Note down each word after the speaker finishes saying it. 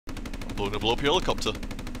Gonna blow up your helicopter.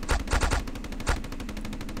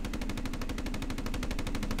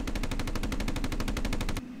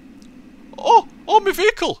 Oh! Oh, my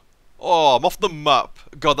vehicle! Oh, I'm off the map.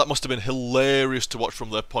 God, that must have been hilarious to watch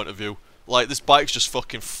from their point of view. Like, this bike's just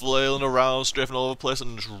fucking flailing around, strafing all over the place,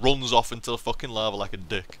 and just runs off into the fucking lava like a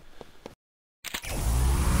dick.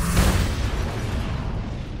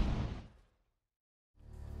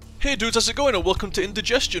 Hey dudes, how's it going, and welcome to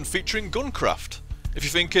Indiegestion featuring Guncraft. If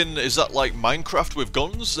you're thinking, is that like Minecraft with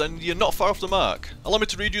guns, then you're not far off the mark. Allow me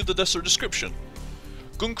to read you the description.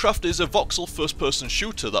 Guncraft is a voxel first-person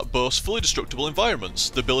shooter that boasts fully destructible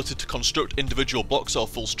environments, the ability to construct individual blocks or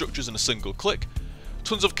full structures in a single click,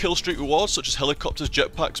 tons of kill streak rewards such as helicopters,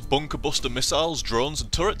 jetpacks, bunker buster missiles, drones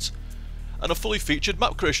and turrets, and a fully featured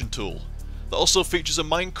map creation tool that also features a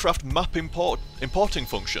Minecraft map importing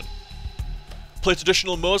function. Play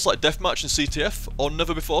traditional modes like Deathmatch and CTF, or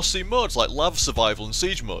never before seen modes like Lav, Survival and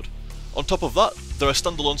Siege mode. On top of that, there are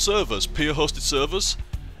standalone servers, peer-hosted servers,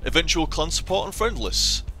 eventual clan support and friend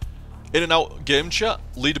lists, in and out game chat,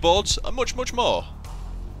 leaderboards and much more.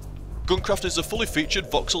 Guncraft is a fully featured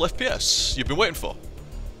voxel FPS you've been waiting for.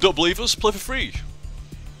 Don't believe us? Play for free.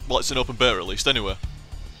 Well, it's in open beta at least anyway.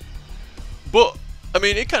 But, I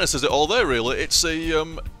mean, it kind of says it all there really. It's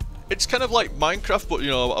a, it's kind of like Minecraft, but you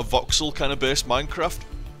know, a voxel kind of based Minecraft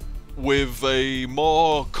with a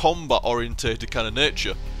more combat orientated kind of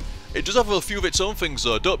nature. It does have a few of its own things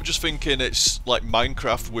though. Don't be just thinking it's like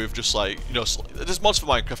Minecraft with just like, you know, there's mods for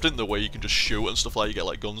Minecraft, isn't there, where you can just shoot and stuff like that, you get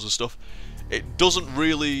like guns and stuff. It doesn't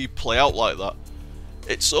really play out like that.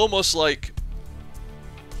 It's almost like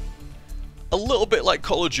a little bit like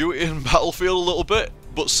Call of Duty and Battlefield a little bit,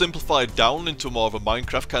 but simplified down into more of a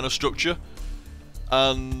Minecraft kind of structure.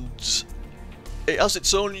 And it has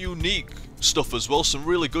its own unique stuff as well, some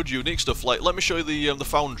really good unique stuff. Like, let me show you the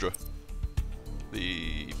Foundry,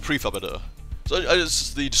 the prefab editor. So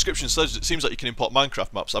as the description says, it seems like you can import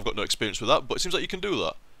Minecraft maps. I've got no experience with that, but it seems like you can do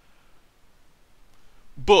that.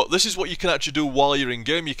 But this is what you can actually do while you're in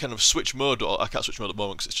game. You kind of switch mode, or I can't switch mode at the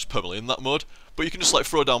moment because it's just permanently in that mode. But you can just like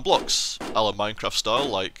throw down blocks, a la Minecraft style,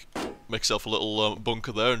 like make yourself a little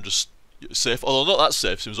bunker there and just safe. Although not that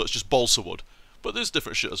safe, seems like it's just balsa wood. But there's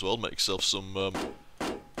different shit as well. Make yourself some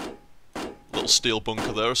little steel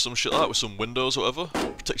bunker there or some shit like that with some windows or whatever.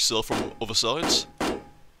 Protect yourself from other sides.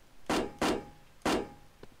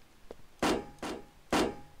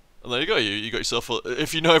 And there you go, you got yourself a,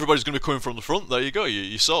 if you know everybody's going to be coming from the front, there you go,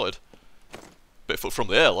 you sorted. Bit from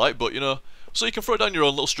the air like, but you know. So you can throw down your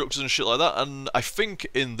own little structures and shit like that, and I think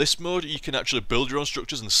in this mode you can actually build your own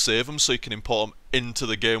structures and save them so you can import them into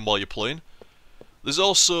the game while you're playing. There's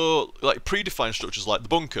also like predefined structures like the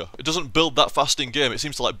bunker. It doesn't build that fast in game, it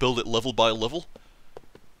seems to like build it level by level.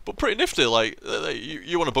 But pretty nifty, like,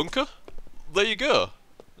 you want a bunker? There you go.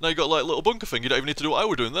 Now you got like a little bunker thing, you don't even need to do what I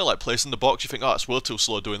was doing there, like placing the box. You think, oh, it's way too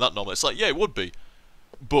slow doing that normally. It's like, yeah, it would be.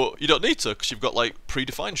 But you don't need to, because you've got like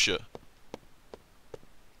predefined shit.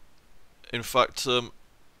 In fact, there's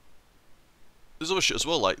other shit as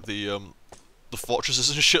well, like the fortresses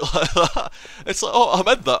and shit like that. It's like, oh, I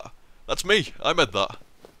made that. That's me, I made that.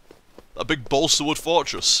 That big balsa wood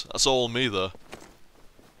fortress, that's all me there.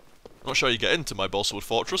 I'm not sure how you get into my balsa wood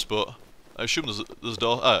fortress, but I assume there's a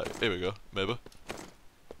door. Ah, here we go, maybe.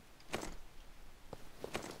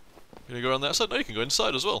 Can you go around the outside? No, you can go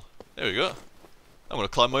inside as well. There we go. I'm gonna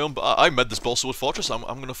climb my own. I made this balsa wood fortress. I'm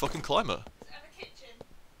gonna fucking climb it. Does it have a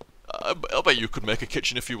kitchen? I bet you could make a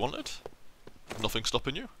kitchen if you wanted. Nothing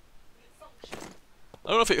stopping you. Does it function? I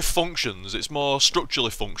don't know if it functions. It's more structurally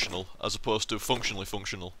functional as opposed to functionally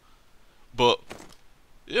functional. But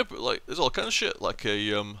yeah, but like there's all kind of shit. Like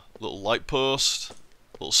a little light post,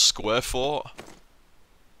 little square fort.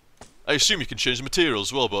 I assume you can change the materials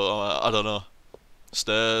as well, but I don't know.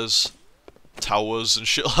 Stairs, towers and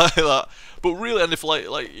shit like that. But really, and if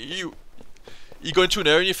like you go into an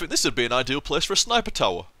area and you think this would be an ideal place for a sniper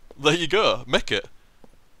tower, there you go, make it.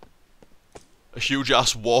 A huge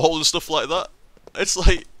ass wall and stuff like that. It's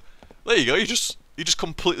like, there you go, you just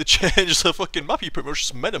completely changed the fucking map. You pretty much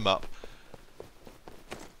just made a map.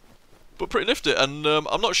 But pretty nifty, and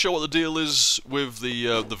I'm not sure what the deal is with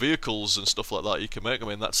the vehicles and stuff like that you can make. I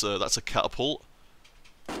mean, that's a catapult,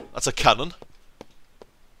 that's a cannon.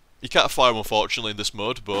 You can't fire them unfortunately in this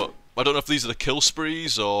mode, but I don't know if these are the kill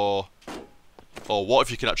sprees or what,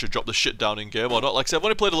 if you can actually drop the shit down in game or not. Like I said, I've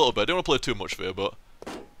only played a little bit, I don't want to play too much for you, but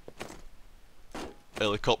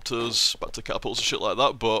helicopters, back to catapults and shit like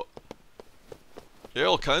that, but yeah,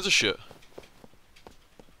 all kinds of shit.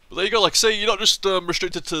 But there you go, like say you're not just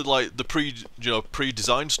restricted to like the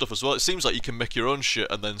pre-designed stuff as well. It seems like you can make your own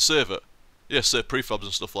shit and then save it. Yeah, save prefabs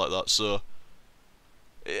and stuff like that, so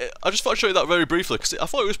I just thought I'd show you that very briefly because I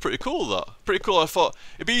thought it was pretty cool. Pretty cool. I thought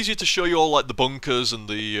it'd be easier to show you all like the bunkers and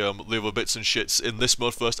the other bits and shits in this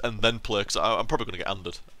mode first, and then play because I'm probably gonna get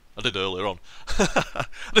handed. I did earlier on.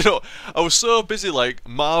 I was so busy like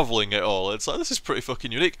marveling at all. It's like this is pretty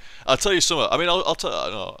fucking unique. I'll tell you something. I mean, I'll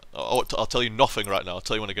tell you nothing right now. I'll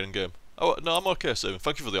tell you when I get in game. Oh no, I'm okay, saving.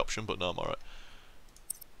 Thank you for the option, but no, I'm alright.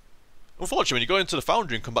 Unfortunately, when you go into the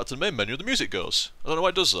foundry and come back to the main menu, the music goes. I don't know why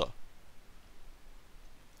it does that.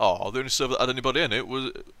 Oh, the only server that had anybody in it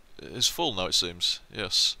is full now, it seems.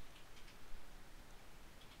 Yes.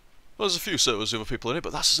 Well, there's a few servers with other people in it,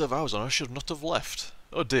 but that's the server I was on. I should not have left.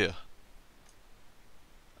 Oh dear.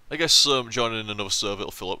 I guess joining another server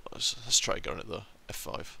it'll fill up. Let's try going it though.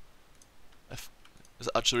 F5. Is it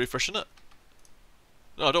actually refreshing it?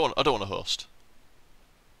 No, I don't want to host.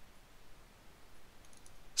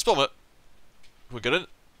 Spam it. We're getting.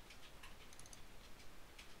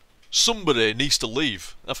 Somebody needs to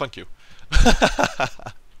leave. Oh, thank you.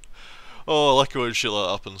 Oh, I like it when shit like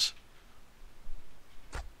that happens.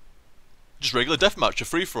 Just regular deathmatch, a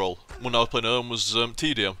free-for-all. One I was playing at home was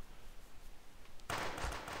TDM.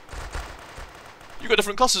 You've got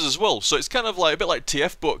different classes as well, so it's kind of like a bit like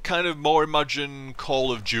TF, but kind of more imagine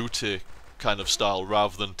Call of Duty kind of style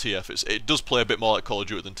rather than TF. It does play a bit more like Call of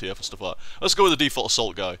Duty than TF and stuff like that. Let's go with the default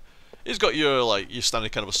assault guy. He's got your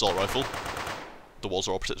standard kind of assault rifle. The walls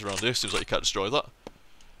are all protected around here, seems like you can't destroy that.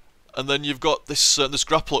 And then you've got this this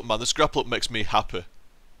grapple up, man. This grapple up makes me happy.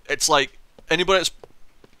 It's like anybody that's.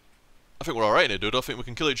 I think we're alright in here, dude. I think we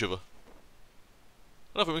can kill each other.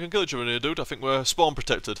 I don't think we can kill each other in here, dude. I think we're spawn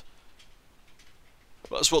protected.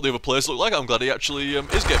 That's what the other players look like. I'm glad he actually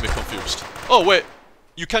is getting me confused. Oh wait,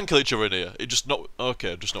 you can kill each other in here. It just not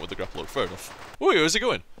okay. Just not with the grapple hook. Fair enough. Oh, where's he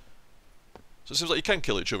going? So it seems like you can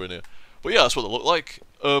kill each other in here. But yeah, that's what they look like.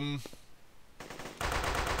 I'm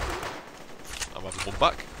having one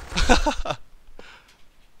back.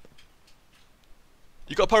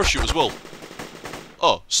 You got a parachute as well.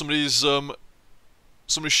 Oh, somebody's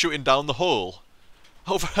shooting down the hole.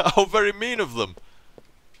 How very mean of them.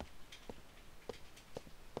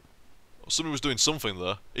 Somebody was doing something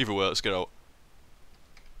there. Either way, let's get out.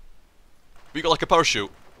 But you got like a parachute.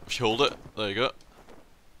 If you hold it, there you go.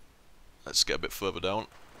 Let's get a bit further down.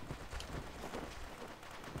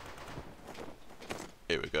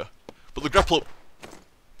 Here we go. But the grapple up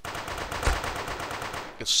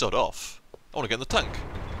gets sod off. I want to get in the tank.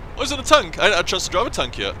 Oh, is it a tank? I haven't had a chance to drive a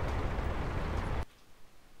tank yet.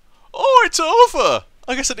 Oh, it's over!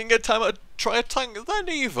 I guess I didn't get time to try a tank then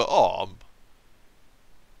either. Oh,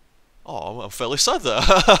 I'm fairly sad there.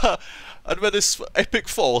 I'd made this epic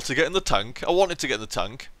fall to get in the tank. I wanted to get in the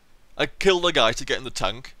tank. I killed a guy to get in the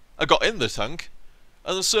tank. I got in the tank.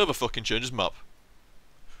 And the server fucking changes map.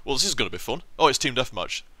 Well, this is going to be fun. Oh, it's team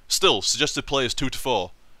deathmatch. Still, suggested players 2 to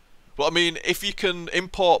 4. But I mean, if you can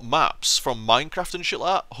import maps from Minecraft and shit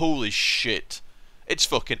like that, holy shit. It's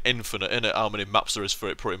fucking infinite, innit, how many maps there is for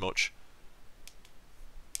it, pretty much.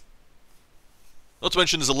 Not to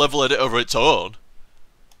mention there's a level editor of its own.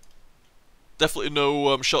 Definitely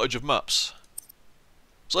no shortage of maps.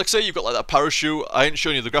 So like I say, you've got like that parachute. I ain't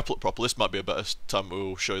showing you the grapple hook properly. This might be a better time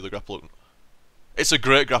to show you the grapple hook. It's a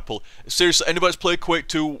great grapple. Seriously, anybody that's played Quake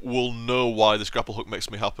 2 will know why this grapple hook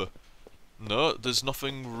makes me happy. No, there's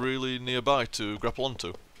nothing really nearby to grapple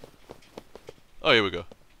onto. Oh, here we go.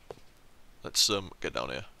 Let's get down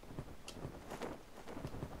here.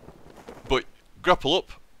 But grapple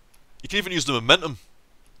up. You can even use the momentum.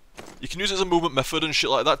 You can use it as a movement method and shit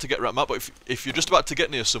like that to get around map, but if you're just about to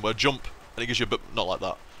get near somewhere, jump, and it gives you a bit, not like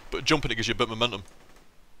that, but jump and it gives you a bit of momentum.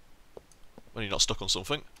 When you're not stuck on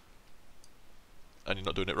something. And you're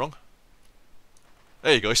not doing it wrong.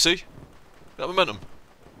 There you go, see? That momentum.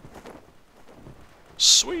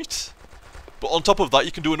 Sweet. But on top of that,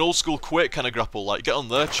 you can do an old school Quake kind of grapple, like get on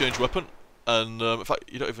there, change weapon, and in fact,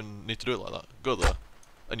 you don't even need to do it like that. Go there,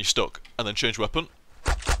 and you're stuck, and then change weapon.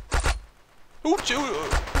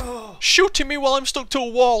 Shooting me while I'm stuck to a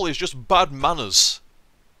wall is just bad manners.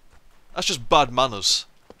 That's just bad manners.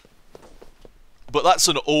 But that's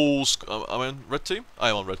an old... Am I on red team? I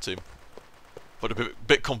am on red team. But a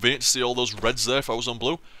bit convenient to see all those reds there if I was on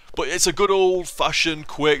blue. But it's a good old fashioned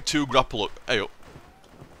Quake 2 grapple hook. Hey up.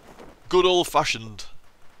 Good old fashioned.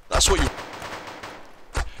 That's what you...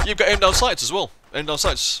 You've got aim down sights as well. Aim down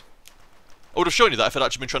sights. I would have shown you that if I'd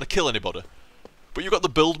actually been trying to kill anybody. But you've got the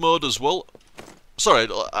build mode as well. Sorry,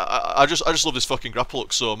 I just love this fucking grapple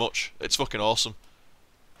hook so much. It's fucking awesome.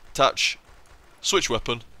 Attach, switch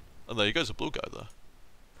weapon, and there you go. There's a blue guy there.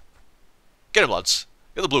 Get him, lads.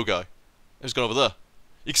 Get the blue guy. He's gone over there.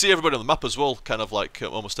 You can see everybody on the map as well, kind of like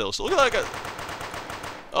almost tail. So look at that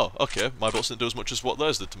guy. Oh, okay, my boats didn't do as much as what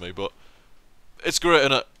theirs did to me, but it's great,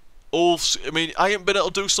 innit? I mean, I ain't been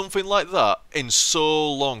able to do something like that in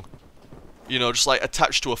so long. You know, just like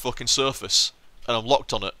attached to a fucking surface, and I'm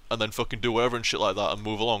locked on it, and then fucking do whatever and shit like that and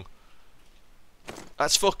move along.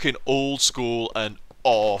 That's fucking old school and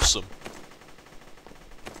awesome.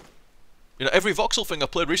 You know, every voxel thing I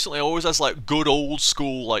played recently always has like good old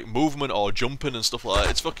school like movement or jumping and stuff like that.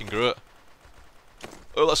 It's fucking great.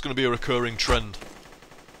 Oh, that's going to be a recurring trend.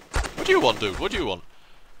 What do you want, dude? What do you want?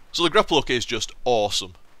 So the grapple hook is just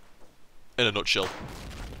awesome. In a nutshell.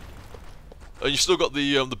 And you've still got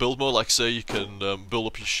the build mode, like I say, you can build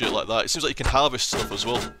up your shit like that. It seems like you can harvest stuff as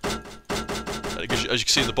well. And it gives you, as you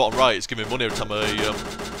can see in the bottom right, it's giving me money every time I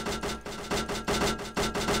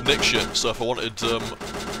nick shit. So if I wanted to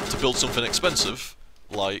build something expensive,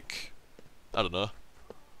 like, I don't know,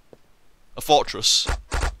 a fortress,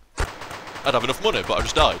 I'd have enough money, but I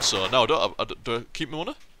just died, so now I don't have, do I keep my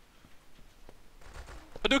money?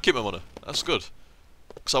 I do keep my money, that's good.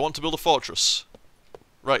 Because I want to build a fortress.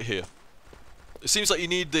 Right here. It seems like you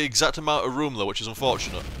need the exact amount of room though, which is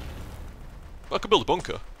unfortunate. But I could build a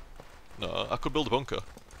bunker. No, I could build a bunker.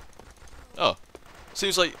 Oh.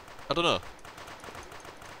 Seems like, I don't know.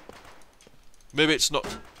 Maybe it's not,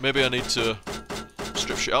 maybe I need to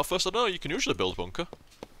strip shit out first, I don't know, you can usually build a bunker.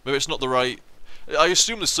 Maybe it's not the right, I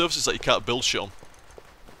assume there's surfaces that you can't build shit on.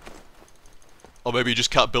 Or maybe you just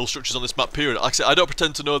can't build structures on this map period. Like I said, I don't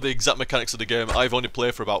pretend to know the exact mechanics of the game. I've only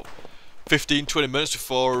played for about 15-20 minutes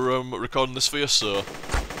before recording this for you, so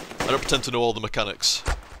I don't pretend to know all the mechanics.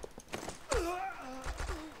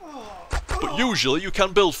 But usually you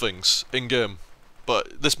can build things in-game.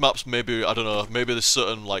 But this map's maybe, I don't know, maybe there's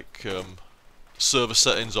certain like server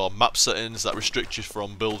settings or map settings that restrict you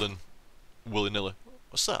from building willy-nilly.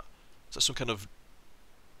 What's that? Is that some kind of...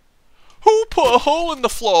 Who put a hole in the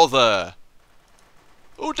floor there?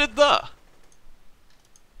 Who did that?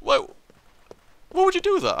 Wait, why would you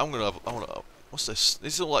do that? I'm gonna have. I wanna. What's this?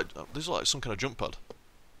 These are like some kind of jump pad.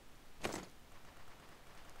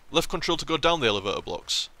 Left control to go down the elevator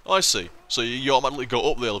blocks. Oh, I see. So you automatically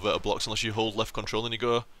go up the elevator blocks unless you hold left control, and you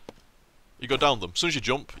go down them. As soon as you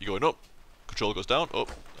jump, you're going up. Control goes down,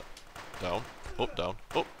 up, down,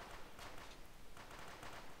 up.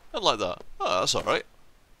 And like that. Oh, that's all right.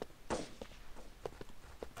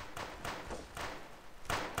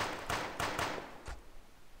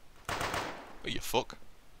 Oh, you fuck.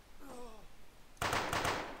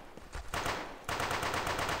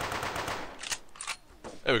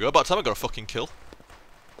 There we go, about time I got a fucking kill.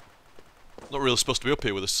 Not really supposed to be up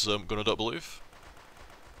here with this gun, I don't believe.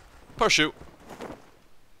 Parachute.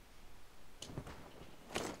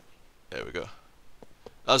 There we go.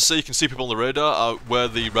 As I say, you can see people on the radar where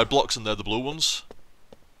the red blocks and they're the blue ones.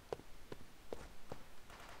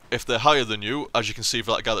 If they're higher than you, as you can see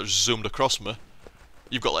for that guy that just zoomed across me,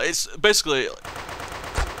 you've got like, it's basically,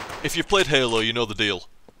 if you've played Halo, you know the deal.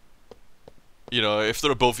 You know, if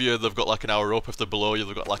they're above you, they've got like an arrow up, if they're below you,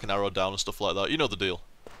 they've got like an arrow down and stuff like that. You know the deal.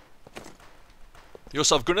 You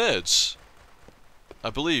also have grenades. I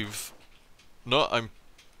believe. No, I'm...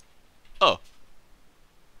 Oh.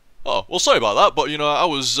 Oh, well sorry about that, but you know, I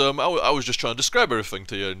was just trying to describe everything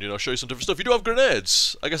to you and, you know, show you some different stuff. You do have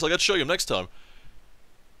grenades. I guess I'll get to show you them next time.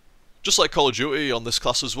 Just like Call of Duty on this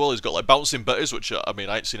class as well, he's got like bouncing betties, which, I mean,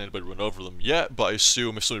 I ain't seen anybody run over them yet, but I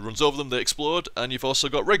assume if somebody runs over them, they explode, and you've also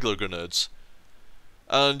got regular grenades.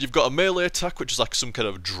 And you've got a melee attack, which is like some kind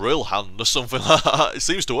of drill hand or something like that. It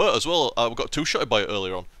seems to work as well. I got two-shotted by it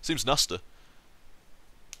earlier on. Seems nasty.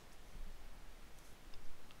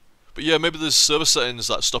 But yeah, maybe there's server settings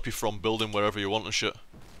that stop you from building wherever you want and shit.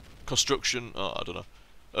 Construction, oh, I don't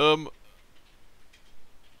know.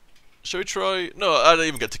 Shall we try... No, I didn't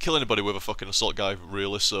even get to kill anybody with a fucking assault guy,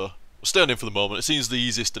 really, so... We'll stay on him for the moment. It seems the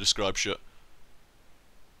easiest to describe shit.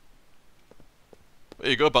 There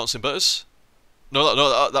you go, bouncing betters.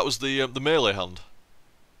 No, that was the melee hand.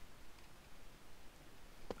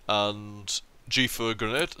 And G for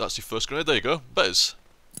grenade. That's your first grenade. There you go. Betters.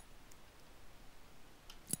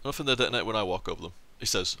 I don't think they detonate when I walk over them. He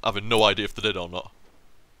says, having no idea if they did or not.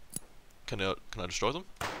 Can I destroy them?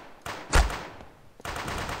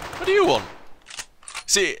 What do you want?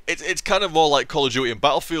 See, it's kind of more like Call of Duty and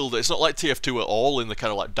Battlefield. It's not like TF2 at all in the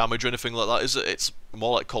kind of like damage or anything like that, is it? It's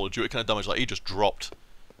more like Call of Duty kind of damage. Like he just dropped.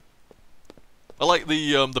 I like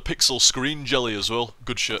the pixel screen jelly as well.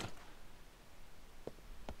 Good shit.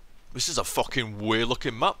 This is a fucking weird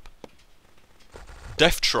looking map.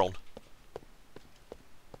 Deftron.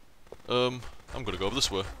 I'm gonna go over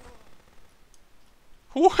this way.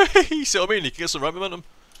 Whee! See what I mean? You can get some right momentum.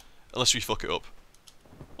 Unless we fuck it up.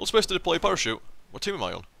 Well, supposed to deploy a parachute. What team am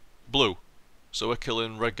I on? Blue. So we're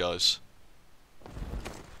killing red guys.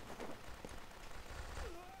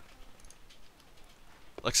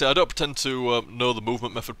 Like I say, I don't pretend to know the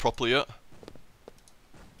movement method properly yet.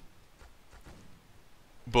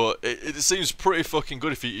 But it seems pretty fucking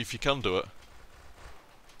good if you can do it.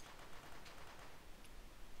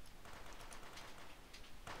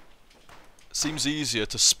 It seems easier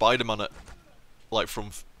to Spider-Man it, like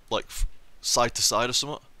from side to side or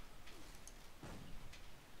something.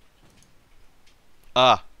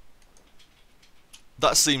 Ah,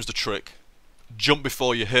 that seems the trick. Jump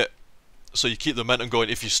before you hit, so you keep the momentum going.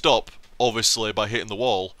 If you stop, obviously by hitting the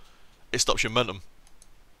wall, it stops your momentum.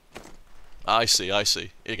 I see, I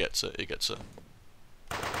see. He gets it, he gets it.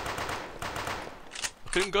 I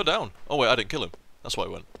couldn't go down. Oh wait, I didn't kill him. That's why I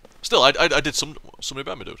went. Still, I did somebody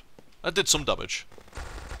behind me, dude. I did some damage.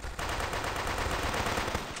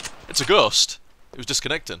 It's a ghost. It was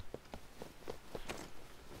disconnecting.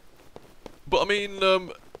 But I mean,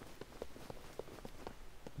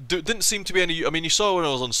 didn't seem to be any. I mean, you saw when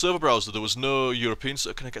I was on server browser, there was no European.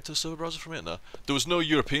 Can I get to the server browser from it now? There was no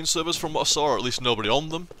European servers from what I saw, or at least nobody on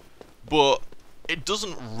them. But it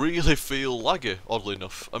doesn't really feel laggy, oddly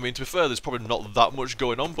enough. I mean, to be fair, there's probably not that much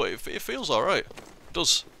going on, but it feels alright. It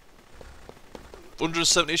does.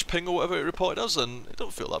 170-ish ping or whatever it reported as, and it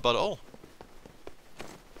don't feel that bad at all.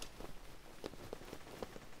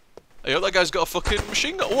 Hey, that guy's got a fucking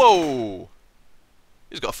machine gun. Whoa!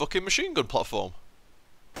 He's got a fucking machine gun platform.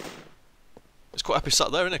 He's quite happy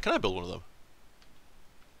sat there, isn't he? Can I build one of them?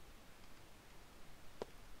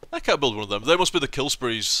 I can't build one of them. They must be the kill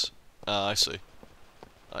sprees. Ah, I see.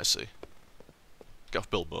 I see. Get off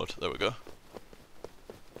build mode. There we go.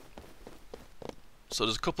 So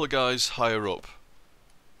there's a couple of guys higher up.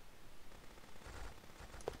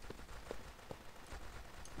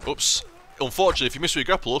 Oops. Unfortunately, if you miss with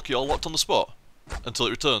your grapple hook, you're all locked on the spot until it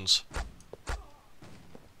returns.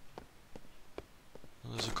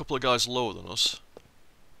 There's a couple of guys lower than us.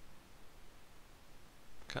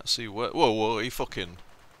 Can't see where. Whoa, whoa, he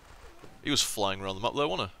was flying around the map there,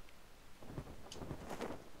 wasn't he?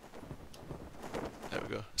 There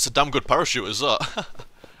we go. It's a damn good parachute, is that?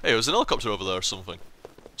 Hey, there's an helicopter over there or something.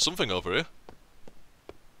 Something over here.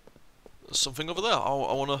 There's something over there. I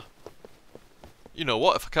wanna. You know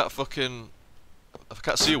what? If I can't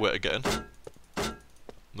see a way to get in.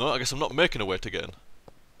 No, I guess I'm not making a way to get in.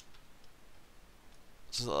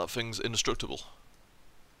 So that thing's indestructible.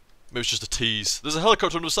 Maybe it's just a tease. There's a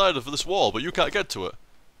helicopter on the side of this wall, but you can't get to it.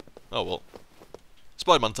 Oh well.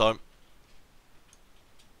 Spider-Man time.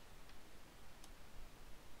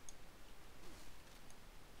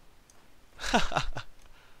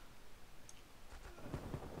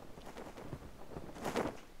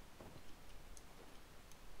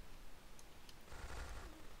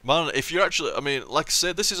 Man, if you're actually, I mean, like I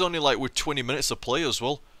said, this is only like with 20 minutes of play as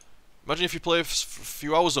well. Imagine if you play for a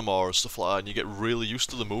few hours or more or stuff like that and you get really used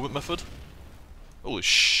to the movement method. Holy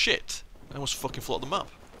shit! I almost fucking flew out the map.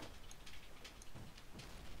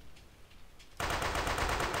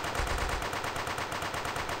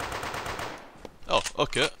 Oh,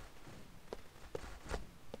 okay.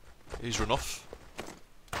 He's run off.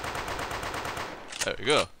 There we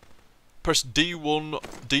go. Press D1,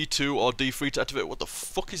 D2 or D3 to activate. What the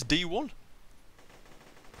fuck is D1?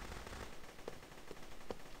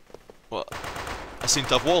 What? I seem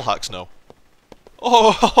to have wall hacks now.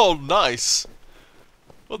 Oh, nice!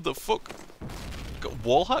 What the fuck? Got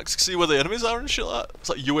wall hacks? See where the enemies are and shit like that? It's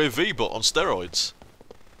like UAV but on steroids.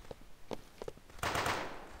 Oh,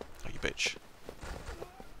 you bitch.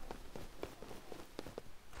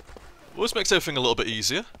 Well, this makes everything a little bit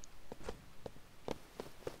easier.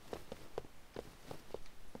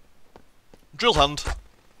 Drill hand.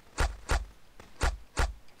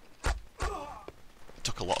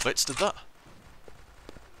 Took a lot of hits, did that?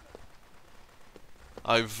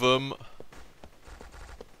 I've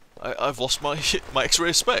lost my my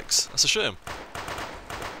X-ray specs. That's a shame.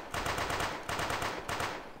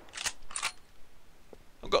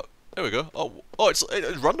 I've got. There we go. Oh, it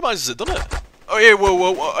randomizes it, doesn't it? Oh yeah,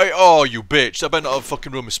 whoa, hey, oh you bitch! I better not have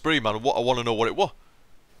fucking ruined my spree, man. I want to know what it was.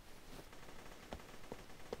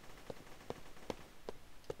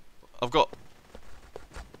 I've got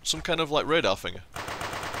some kind of like radar thing.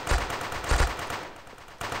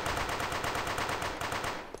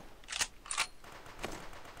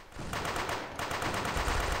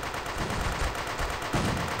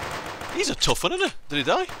 He's a tough one, isn't he? Did he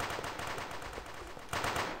die?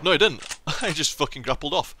 No, he didn't. He just fucking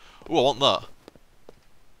grappled off. Ooh, I want that.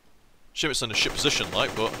 Shame it's in a shit position,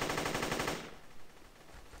 like, but...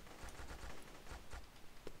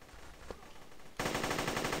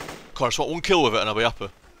 Of course, I want one kill with it and I'll be happy.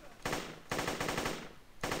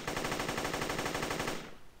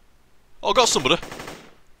 Oh, I got somebody.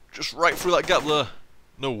 Just right through that gap there.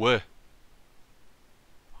 No way.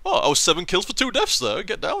 Oh, I was 7 kills for 2 deaths there.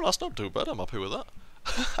 Get down, that's not too bad. I'm happy with that.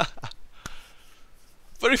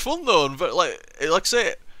 Very fun though, and very, like I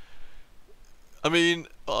say, I mean,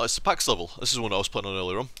 oh, it's the PAX level. This is one I was playing on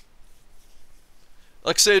earlier on.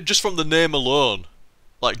 Like I say, just from the name alone,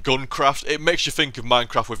 like Guncraft, it makes you think of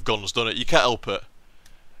Minecraft with guns, doesn't it? You can't help it.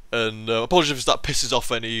 And apologies if that pisses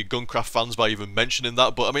off any Guncraft fans by even mentioning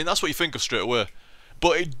that, but I mean, that's what you think of straight away.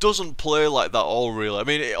 But it doesn't play like that at all, really. I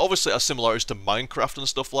mean, it obviously has similarities to Minecraft and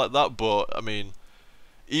stuff like that, but I mean,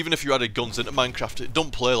 even if you added guns into Minecraft, it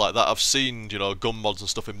don't play like that. I've seen, you know, gun mods and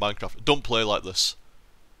stuff in Minecraft. It don't play like this.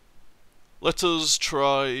 Let us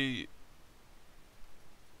try...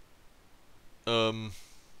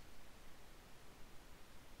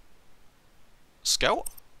 Scout?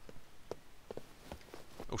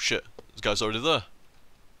 Oh shit, this guy's already there.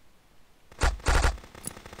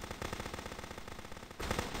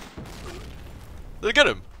 Did I get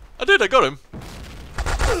him? I did, I got him!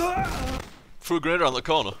 Threw a grenade around the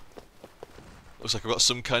corner. Looks like I've got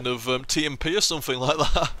some kind of TMP or something like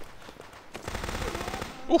that.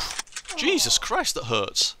 Oof! Jesus Christ, that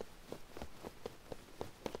hurts.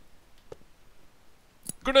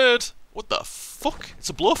 Grenade! What the fuck? It's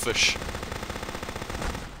a blowfish.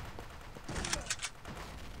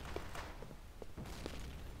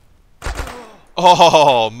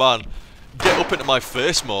 Oh man, get up into my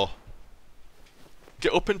face more.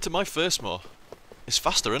 Get up into my face more. It's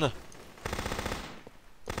faster, innit?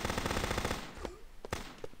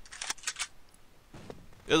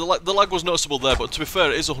 Yeah, the lag was noticeable there, but to be fair,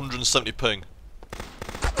 it is 170 ping.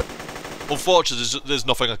 Unfortunately, there's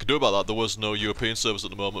nothing I could do about that. There was no European servers at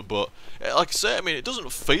the moment, but like I say, I mean, it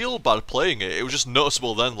doesn't feel bad playing it. It was just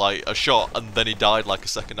noticeable then, like a shot, and then he died like a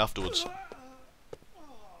second afterwards. What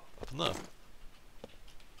happened there?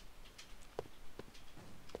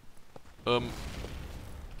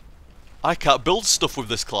 I can't build stuff with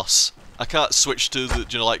this class. I can't switch to the,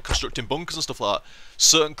 you know, like constructing bunkers and stuff like that.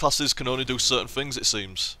 Certain classes can only do certain things, it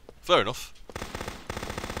seems. Fair enough.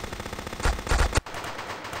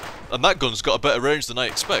 And that gun's got a better range than I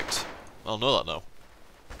expect. I'll know that now.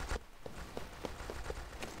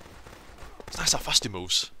 It's nice how fast he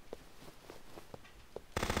moves.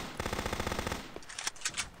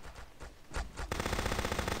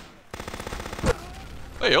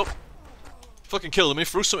 Hey up! Fucking killing me,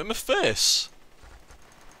 threw something in my face!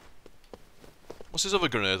 What's this other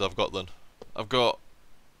grenade I've got then? I've got...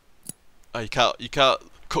 Oh, you can't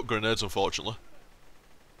cut grenades, unfortunately.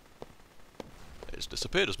 It's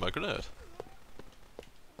disappeared as my grenade.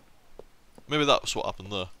 Maybe that's what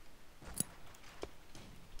happened there.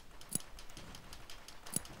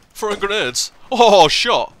 Throwing grenades! Oh,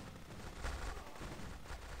 shot!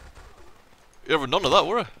 You having none of that,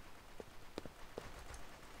 were I?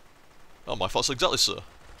 Oh, my thoughts exactly, sir.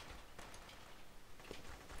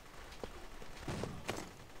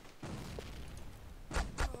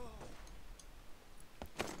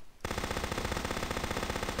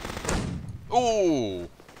 Oh,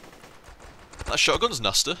 that shotgun's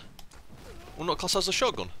nasty. Well, what class has a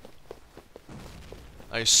shotgun?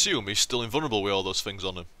 I assume he's still invulnerable with all those things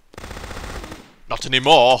on him. Not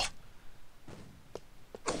anymore!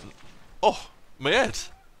 Oh, my head!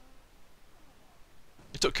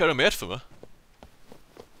 He took care of my head for me.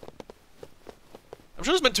 I'm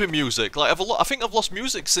sure there's meant to be music. Like I think I've lost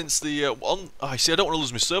music since the I see. I don't want to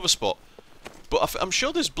lose my server spot, but I'm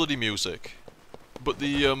sure there's bloody music. But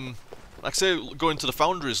the like I say, going to the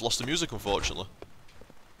foundry's lost the music, unfortunately.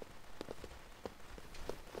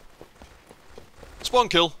 Spawn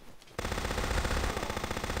kill.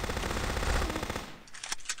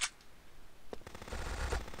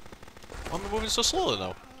 Why am I moving so slowly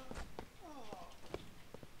now?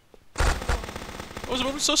 What was I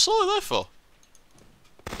moving so slowly there for?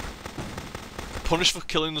 Punished for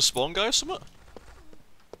killing the spawn guy or something?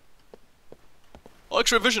 Oh,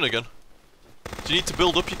 X-ray vision again. Do you need to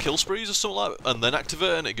build up your kill sprees or something like that, and then activate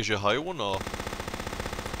it and it gives you a higher one, or...?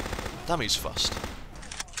 Damn, he's fast.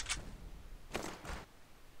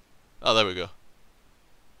 Oh, there we go.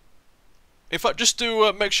 In fact, just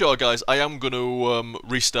to make sure, guys, I am going to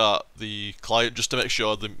restart the client just to make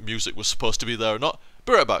sure the music was supposed to be there or not.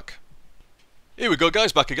 Be right back. Here we go,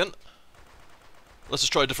 guys, back again. Let's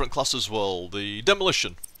just try a different class as well. The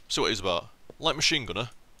demolition. See what he's about. Light machine gunner.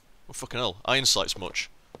 Oh, fucking hell. Iron sights much.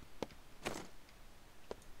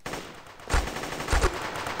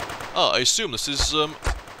 Oh, I assume this is, yeah,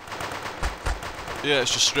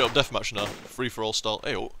 it's just straight up deathmatch now. Free for all style.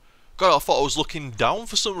 Hey, oh. God, I thought I was looking down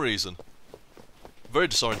for some reason. Very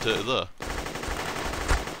disorientated there.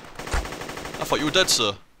 I thought you were dead,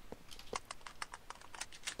 sir.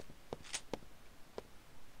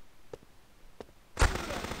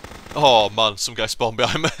 Oh man, some guy spawned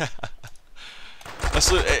behind me.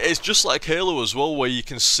 It's just like Halo as well, where you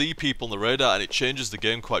can see people on the radar and it changes the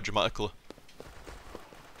game quite dramatically.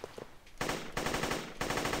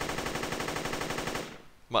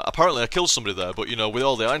 Apparently I killed somebody there, but you know, with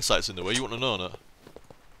all the hindsights in the way, you wouldn't have known it.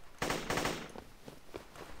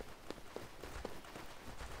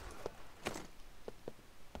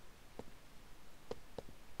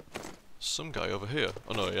 Some guy over here.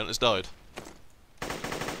 Oh no, he hasn't, he's died.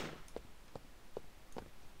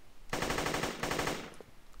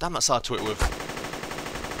 Damn, that's hard to hit with.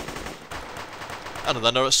 And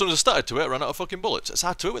then as soon as I started to hit, I ran out of fucking bullets. It's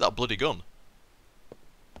hard to hit with that bloody gun.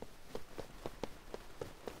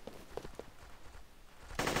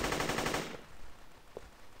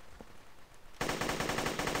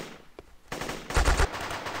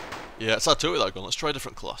 Yeah, it's hard to hit with that gun. Let's try a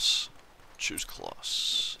different class. Choose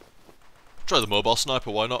class. Try the mobile sniper,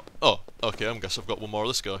 why not? Oh, okay, I guess I've got one more of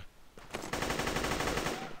this guy.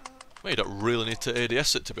 Well, you don't really need to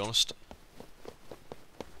ADS it, to be honest.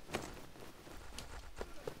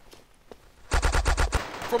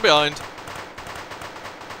 From behind.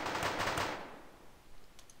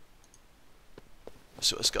 Let's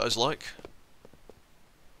see what this guy's like.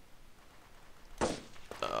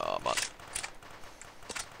 Oh, man.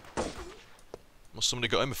 Must somebody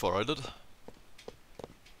got him before I did.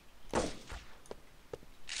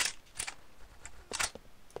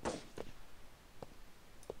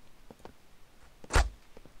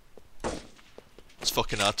 It's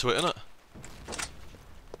fucking hard to hit, innit?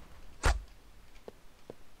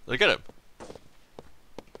 Did I get him?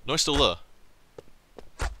 No, he's still there.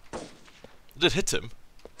 I did hit him.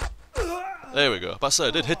 There we go. But I say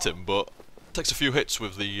I did hit him, but it takes a few hits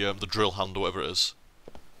with the drill hand or whatever it is.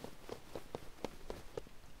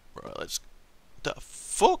 Right, let's. The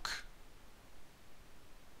fuck?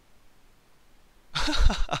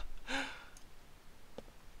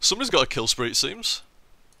 Somebody's got a kill spree, it seems.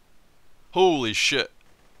 Holy shit.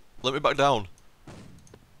 Let me back down.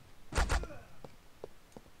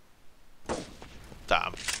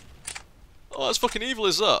 Damn. Oh, that's fucking evil,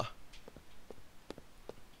 is that?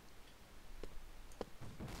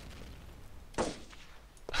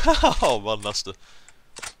 Oh man, nasty.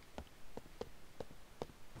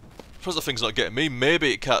 Suppose the thing's not getting me.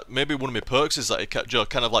 Maybe it can't. Maybe one of my perks is that it can't.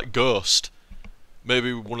 Kind of like ghost.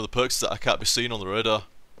 Maybe one of the perks is that I can't be seen on the radar,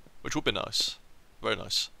 which would be nice. Very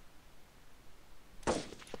nice.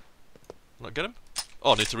 Not get him?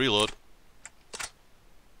 Oh, I need to reload.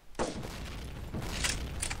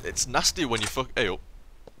 It's nasty when you fuck. Hey up.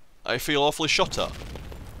 I feel awfully shot at.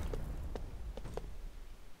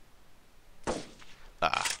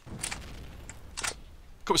 Ah.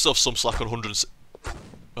 Cut myself some slack on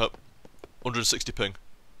 160 ping.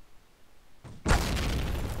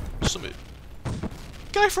 Something.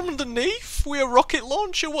 Guy from underneath with a rocket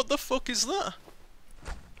launcher? What the fuck is that?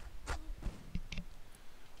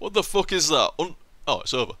 What the fuck is that? Oh,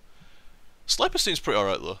 it's over. Sniper seems pretty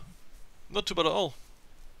alright though. Not too bad at all.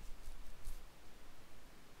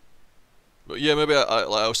 But yeah, maybe like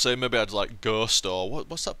I was saying, maybe I'd like Ghost or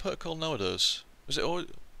what's that perk called nowadays? Is it all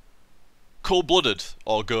Cold-Blooded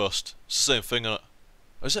or Ghost? It's the same thing, isn't it?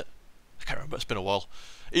 Or is it? I can't remember. It's been a while.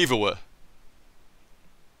 Either way,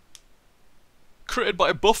 created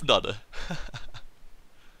by Buff Daddy.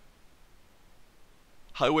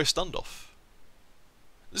 Highway Standoff.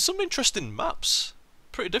 There's some interesting maps.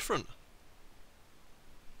 Pretty different.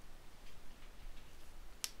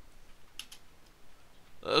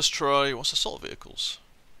 Let's try. What's assault vehicles?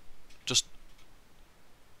 Just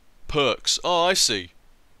perks. Oh, I see.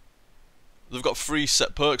 They've got 3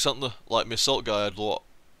 set perks, haven't they? Like my assault guy had what?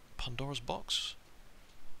 Pandora's box?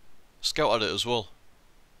 Scout had it as well.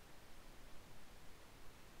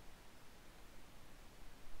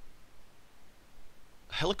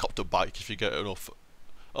 Helicopter bike if you get enough.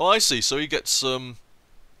 Oh, I see. So he gets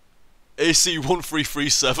AC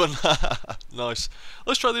 1337. Nice.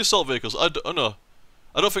 Let's try the assault vehicles. I don't know.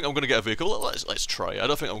 I don't think I'm going to get a vehicle. Let's try. I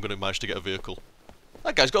don't think I'm going to manage to get a vehicle.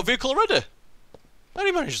 That guy's got a vehicle already. How did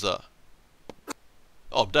he manage that?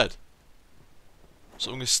 Oh, I'm dead.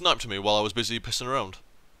 Something sniped me while I was busy pissing around.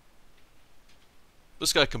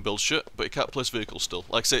 This guy can build shit, but he can't place vehicles still.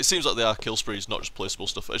 Like I say, it seems like they are kill sprees, not just placeable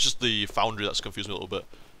stuff. It's just the foundry that's confused me a little bit.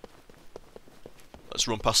 Let's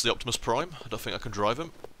run past the Optimus Prime. I don't think I can drive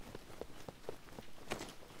him.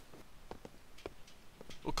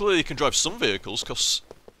 Well, clearly you can drive some vehicles, because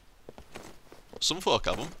some folk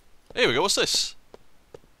have them. Here we go, what's this?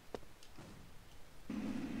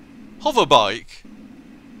 Hover bike?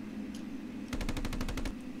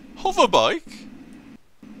 Hover bike?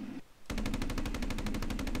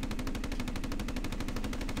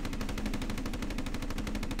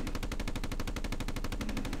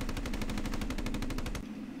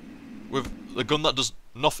 The gun that does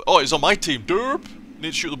nothing. Oh, it's on my team. Derp. Need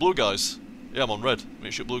to shoot the blue guys. Yeah, I'm on red. Need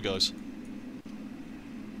to shoot blue guys.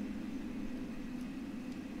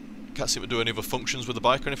 Can't seem to do any other functions with the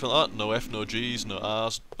bike or anything like that. No F, no Gs, no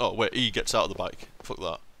Rs. Oh, wait, E gets out of the bike. Fuck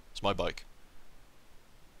that. It's my bike.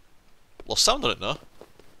 Lost sound on it now.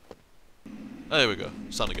 There we go.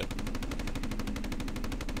 Sound again.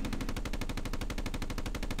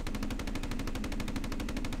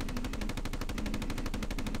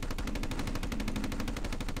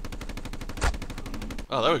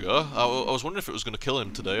 Oh, there we go. I was wondering if it was going to kill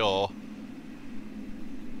him today, or...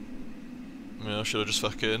 Yeah, I should have just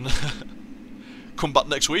fucking... come back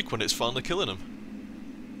next week when it's finally killing him.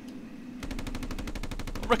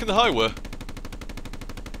 I'm wrecking the highway.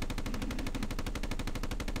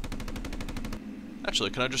 Actually,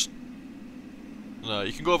 can I just... No,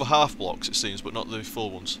 you can go over half blocks, it seems, but not the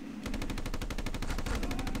full ones.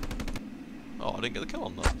 Oh, I didn't get the kill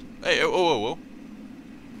on that. Hey, oh, whoa, whoa.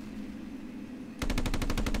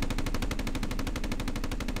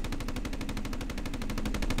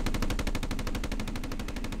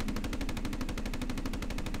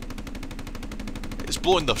 It's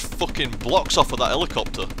blowing the fucking blocks off of that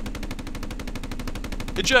helicopter.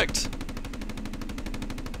 Eject!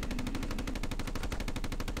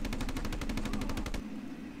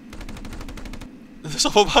 This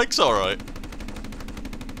other bike's alright.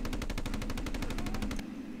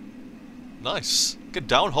 Nice. Get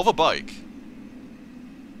down, hover bike.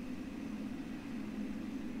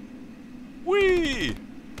 Whee!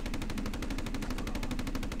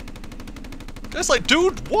 It's like,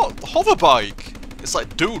 dude, what? Hover bike? It's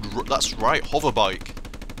like, dude, that's right, hover bike.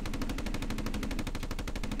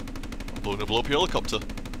 I'm blowing up your helicopter.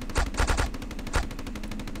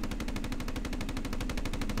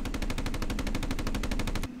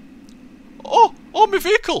 Oh, my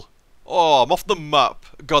vehicle! Oh, I'm off the map.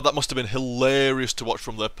 God, that must have been hilarious to watch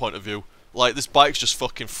from their point of view. Like, this bike's just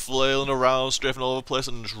fucking flailing around, strafing all over the place,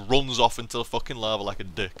 and just runs off into the fucking lava like a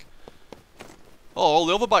dick. Oh, all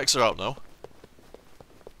the other bikes are out now.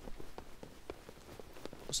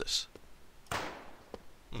 What's this?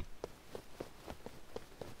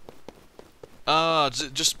 Ah, does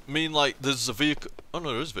it just mean like there's a vehicle? Oh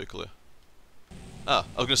no, there is a vehicle here. Ah,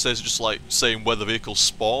 I was gonna say, is it just like saying where the vehicles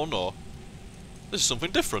spawn, or... This is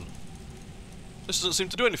something different. This doesn't seem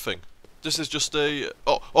to do anything. This is just a...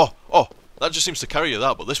 Oh! That just seems to carry you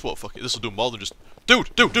that, but this won't fuck it. This will do more than just... Dude!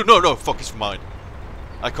 No! Fuck, it's mine.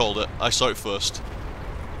 I called it. I saw it first.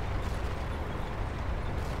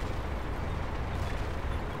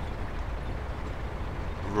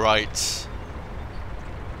 Right.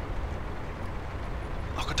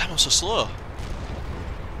 Oh, god damn, I'm so slow.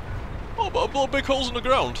 Oh, but I blow big holes in the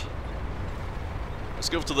ground. Let's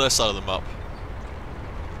go over to their side of the map.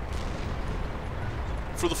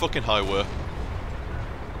 Through the fucking highway.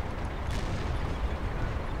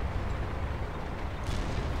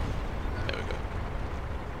 There we go.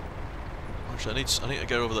 Actually, I need to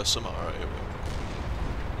get over there somehow. Alright, here we go.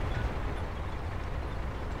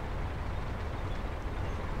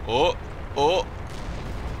 Oh!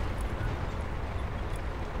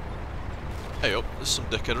 Hey up, there's some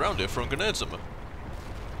dickhead around here throwing grenades at me.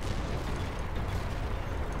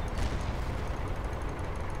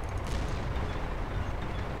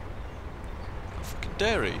 Fucking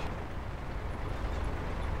dairy.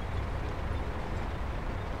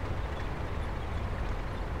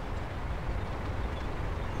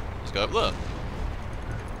 Let's go up there.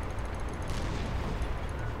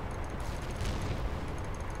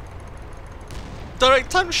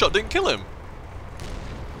 Direct time shot didn't kill him.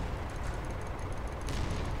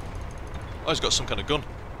 Oh, he's got some kind of gun.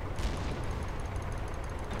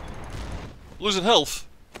 Losing health.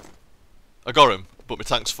 I got him, but my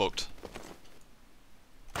tank's fucked.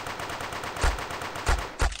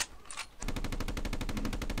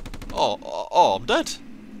 Oh, I'm dead.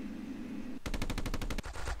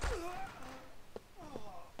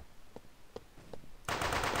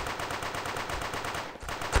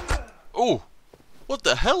 Oh, what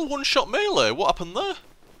the hell? One-shot melee. What happened there?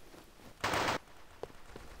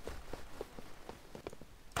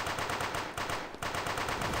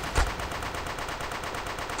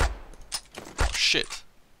 Shit.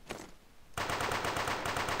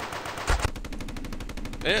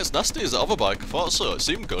 Yeah, it's nasty as that other bike. I thought so. It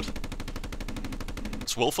seemed good.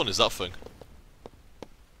 It's well fun, is that thing.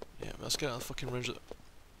 Yeah, let's get out of the fucking range of...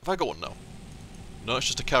 Have I got one now? No, it's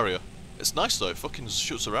just a carrier. It's nice though. It fucking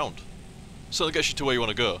shoots around. Certainly gets you to where you want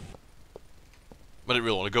to go. I didn't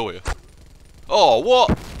really want to go here. Oh,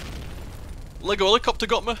 what? Lego helicopter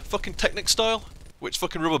got me? Fucking Technic style? With its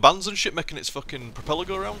fucking rubber bands and shit making its fucking propeller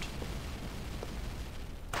go around?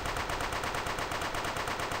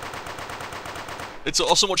 It's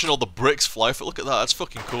awesome watching all the bricks fly. Look at that, that's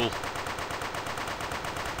fucking cool.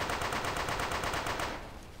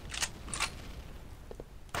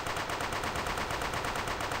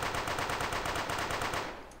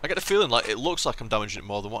 I get the feeling like it looks like I'm damaging it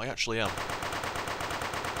more than what I actually am.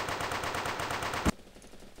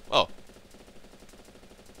 Oh.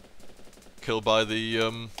 Killed by the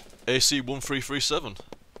AC-1337.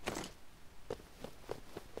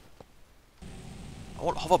 I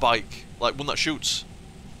want a hover bike, like one that shoots.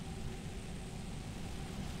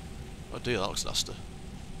 Oh dear, that looks nasty.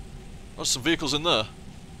 There's some vehicles in there.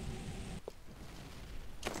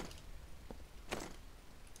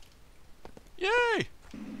 Yay!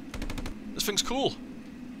 This thing's cool.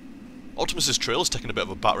 Optimus's trailer's taking a bit of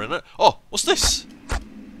a batter in it. Oh, what's this?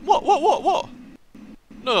 What?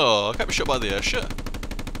 No, I can't be shot by the air, shit.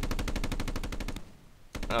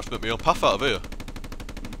 I have to make my own path out of here.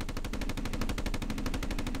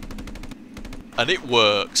 And it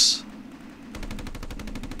works.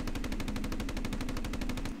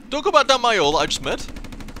 Don't go back down my hole that I just made.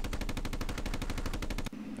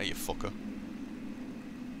 Hey, you fucker.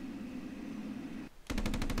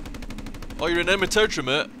 Oh, you're in enemy territory,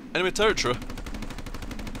 mate. Enemy territory.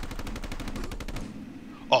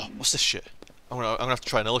 Oh, what's this shit? I'm gonna have to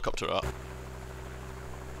try an helicopter out.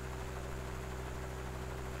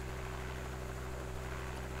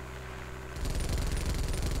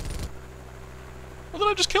 Oh, did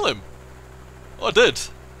I just kill him? Oh, I did.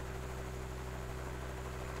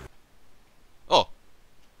 Oh.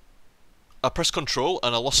 I pressed control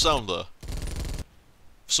and I lost sound there.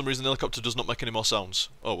 For some reason the helicopter does not make any more sounds.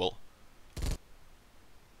 Oh well.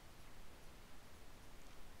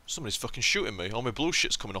 Somebody's fucking shooting me. All my blue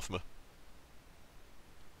shit's coming off me.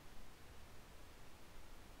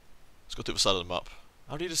 Let's go to the other side of the map.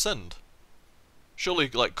 How do you descend? Surely,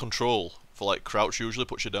 like, control for, like, crouch usually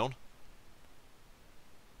puts you down.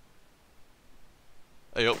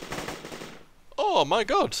 Hey up. Oh my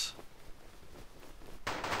god!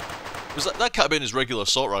 Was that can't have been his regular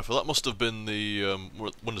assault rifle, that must have been the,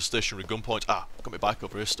 one of the stationary gun points. Ah, I've got my bike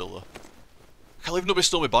over here still though. I can't believe nobody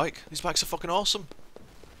stole my bike. These bikes are fucking awesome.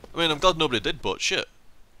 I mean, I'm glad nobody did, but shit.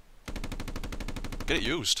 Get it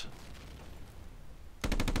used.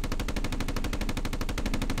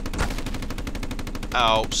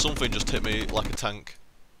 Ow, something just hit me like a tank.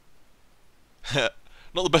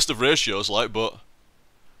 Not the best of ratios, like, but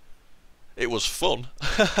it was fun.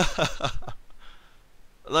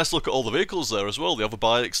 A nice look at all the vehicles there as well. The other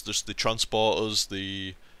bikes, just the transporters,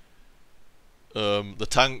 the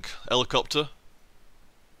tank, helicopter.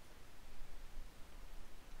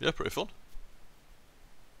 Yeah, pretty fun.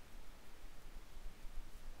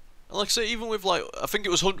 And like I say, even with like, I think it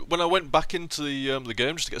was when I went back into the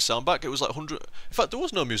game just to get sound back, it was like 100. In fact, there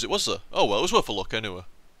was no music, was there? Oh well, it was worth a look anyway.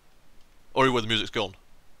 Or where the music's gone.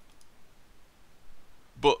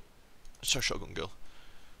 But let's try Shotgun Girl.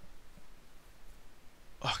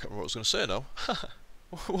 Oh, I can't remember what I was going to say now.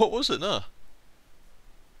 What was it now?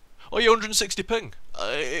 Oh, you're 160 ping.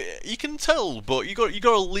 You can tell, but you got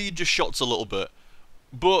to lead your shots a little bit,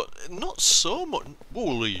 but not so much.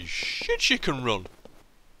 Holy shit, she can run.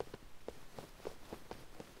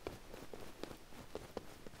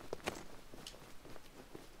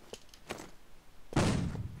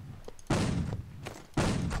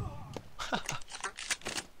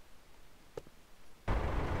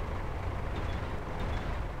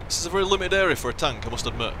 This is a very limited area for a tank, I must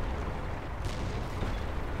admit.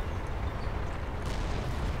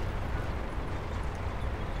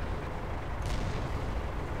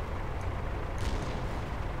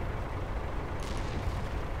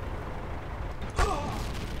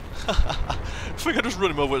 I think I just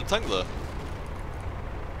run him over with a tank there.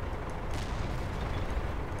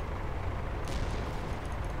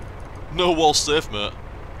 No wall safe, mate.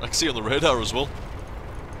 I can see on the radar as well.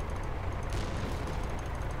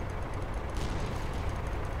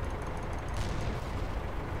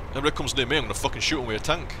 Anybody comes near me, I'm gonna fucking shoot him with a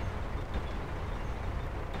tank.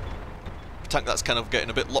 A tank that's kind of getting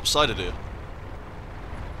a bit lopsided here.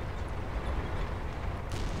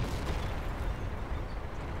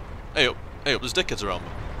 Hey up, there's dickheads around me.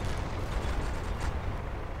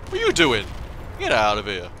 What are you doing? Get out of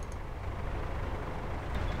here.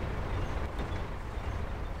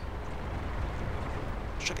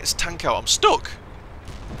 Just try to get this tank out, I'm stuck!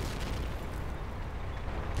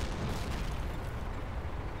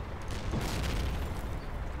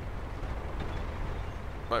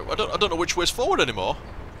 Right, I don't know which way's forward anymore.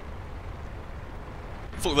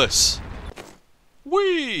 Fuck this.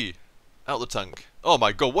 Whee! Out the tank. Oh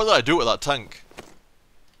my god, what did I do with that tank?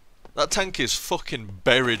 That tank is fucking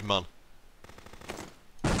buried, man.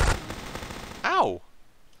 Ow!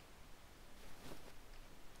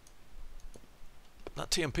 That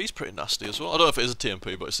TMP's pretty nasty as well. I don't know if it is a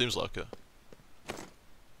TMP, but it seems like it.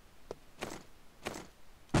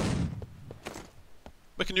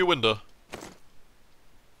 Make a new window.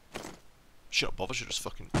 She not bother, she just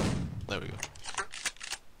fucking... There we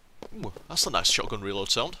go. Ooh, that's a nice shotgun reload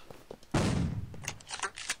sound.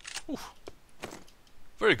 Ooh.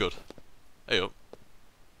 Very good. Hey up.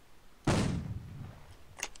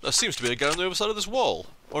 There seems to be a guy on the other side of this wall.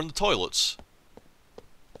 Or in the toilets.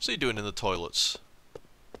 What's he doing in the toilets?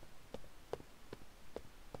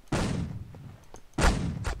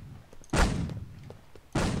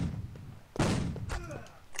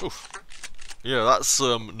 Oof. Yeah, that's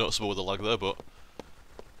noticeable with the lag there, but...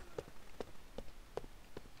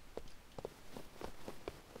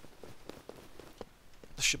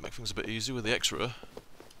 This should make things a bit easier with the X-ray. I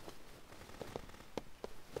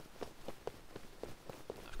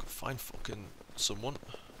could find fucking someone.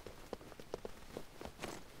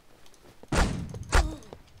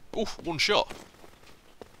 Oof, one shot.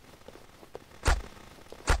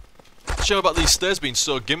 Shame about these stairs being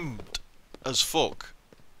so gimped as fuck.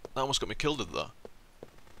 That almost got me killed at that.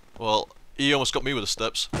 Well, he almost got me with the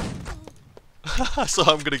steps. So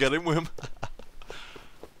I'm gonna get in with him.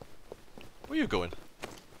 Where are you going?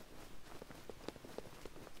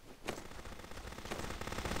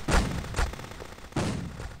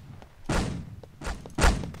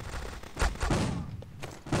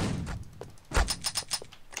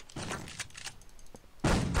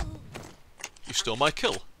 You stole my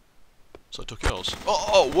kill. So I took yours.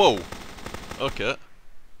 Oh, whoa! Okay.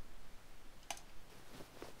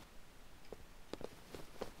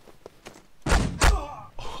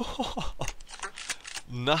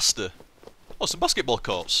 Nasty. Oh, some basketball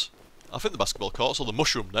courts. I think the basketball courts or the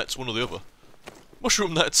mushroom nets, one or the other.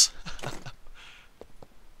 Mushroom nets!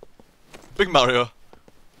 Big Mario.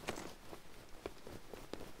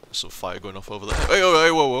 There's some fire going off over there. Hey,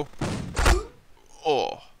 hey, whoa, whoa.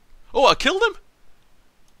 Oh. Oh, I killed him!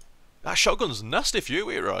 That shotgun's nasty if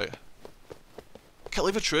you eat right. I can't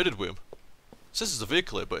believe I traded with him. It says there's a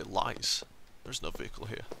vehicle here, but it lies. There's no vehicle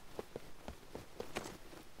here.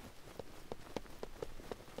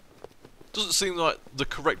 Doesn't seem like the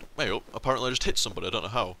correct... Hey, oh, apparently I just hit somebody, I don't know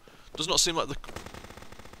how. Does not seem like the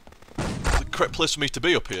correct place for me to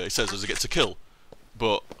be up here, he says, as he gets a kill.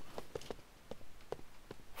 But...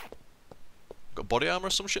 Got body armor or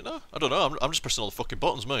some shit now? I don't know, I'm just pressing all the fucking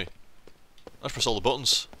buttons, me. I just press all the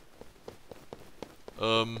buttons.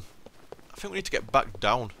 I think we need to get back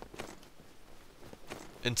down.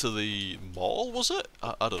 Into the mall, was it?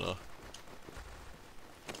 I don't know.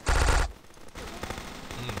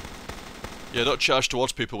 Yeah, don't charge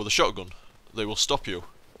towards people with a shotgun. They will stop you.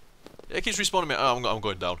 Yeah, it keeps respawning me. Oh, I'm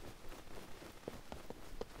going down.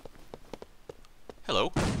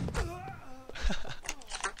 Hello.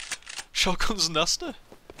 Shotgun's nasty.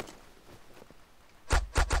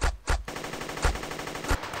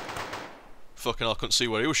 Fucking hell, I couldn't see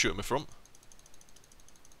where he was shooting me from.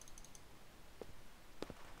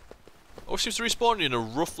 Oh, it seems to respawn you in a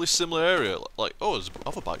roughly similar area. Like, oh, there's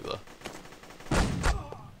another bike there.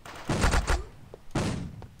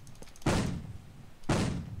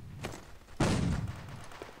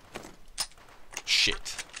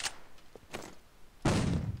 Shit.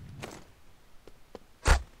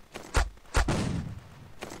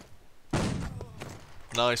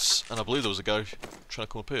 Nice. And I believe there was a guy trying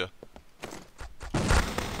to come up here.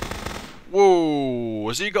 Whoa!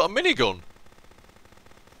 Has he got a minigun?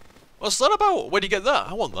 What's that about? Where do you get that?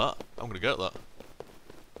 I want that. I'm gonna get that.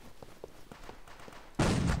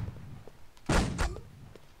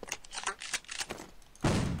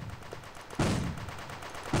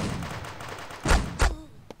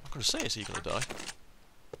 I'm gonna say, is he gonna die?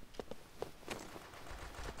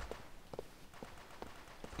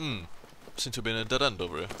 Seem to be in a dead end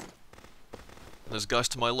over here. And there's guys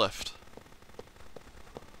to my left.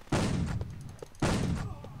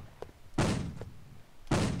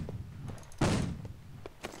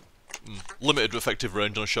 Limited effective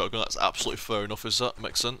range on a shotgun, that's absolutely fair enough, is that?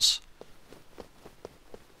 Makes sense.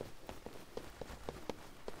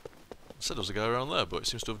 I said there was a guy around there, but it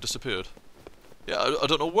seems to have disappeared. Yeah, I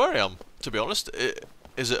don't know where I am, to be honest.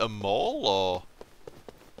 Is it a mall, or...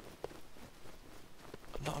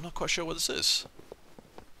 I'm not quite sure where this is.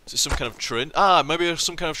 Is it some kind of train? Ah, maybe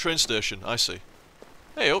some kind of train station, I see.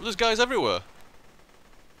 Hey, oh, there's guys everywhere.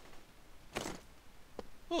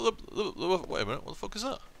 Oh, wait a minute, what the fuck is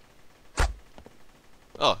that?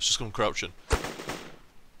 Oh, it's just come crouching.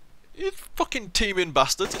 You fucking teaming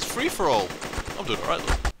bastards, it's free for all. I'm doing alright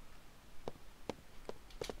though.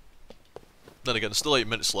 Then again, still 8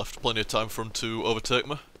 minutes left, plenty of time for him to overtake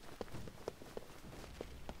me.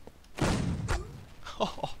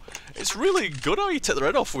 It's really good how you take the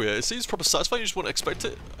head off with it. It seems proper satisfying, you just wouldn't expect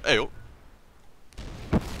it. Hey, oh.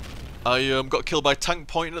 I got killed by a tank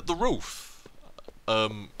pointing at the roof.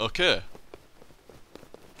 Okay.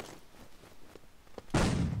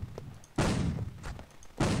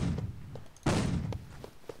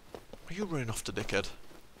 Are you running off to dickhead?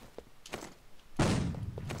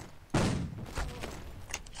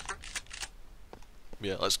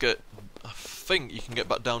 Yeah, let's get... I think you can get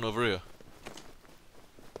back down over here.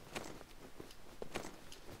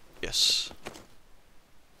 Yes.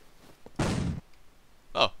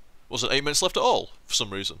 Oh, wasn't 8 minutes left at all, for some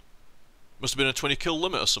reason. Must have been a 20 kill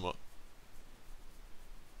limit or something.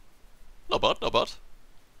 Not bad, not bad.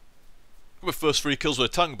 Got my first 3 kills with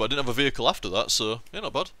a tank, but I didn't have a vehicle after that, so yeah,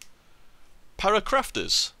 not bad.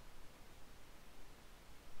 Paracrafters.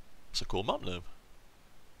 That's a cool map name.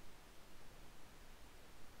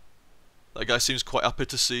 That guy seems quite happy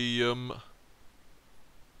to see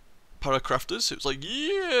Paracrafters. It was like,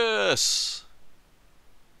 yes!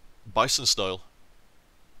 Bison style.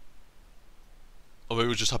 Or maybe he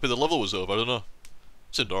was just happy the level was over, I don't know.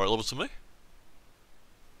 Seemed alright level to me.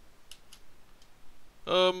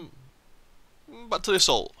 Back to the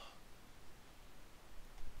assault.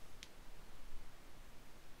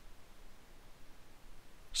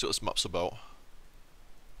 See what this map's about.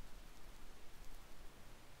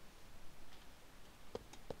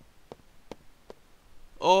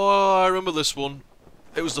 Oh, I remember this one.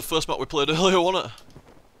 It was the first map we played earlier, wasn't it?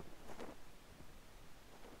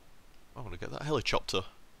 I'm gonna get that helicopter.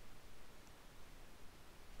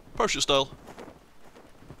 Parachute style.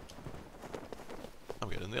 I'm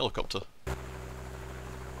getting in the helicopter.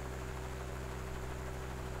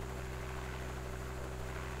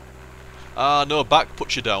 Ah, no, back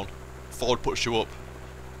puts you down. Forward puts you up.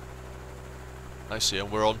 I see,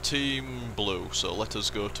 and we're on team blue, so let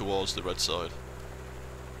us go towards the red side.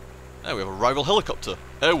 There we have a rival helicopter.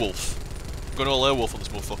 Airwolf. I'm going all Airwolf on this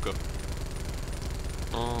motherfucker.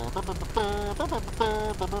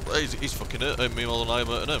 He's fucking hurting me more than I'm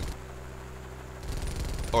hurting him.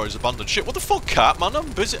 Or he's abandoned. Shit, what the fuck, cat, man?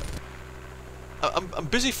 I'm busy. I'm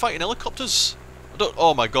busy fighting helicopters. I don't.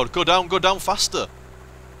 Oh my god, go down faster.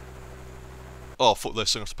 Oh, fuck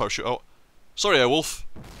this, I'm gonna have to parachute out. Sorry, Airwolf.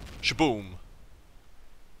 Shaboom.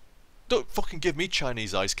 Don't fucking give me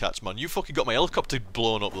Chinese ice cats, man. You fucking got my helicopter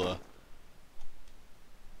blown up there.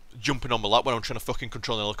 Jumping on my lap when I'm trying to fucking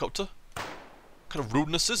control an helicopter. What kind of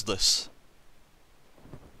rudeness is this?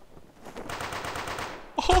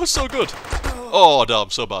 Oh, so good. Oh, damn,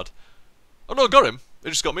 so bad. Oh no, I got him. He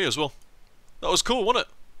just got me as well. That was cool, wasn't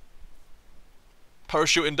it?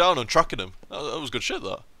 Parachuting down and tracking him. That was good shit,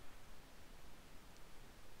 that.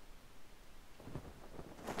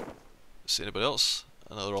 See anybody else?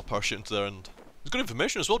 I know they're all parachuting to there, and there's good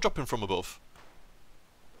information as well dropping from above.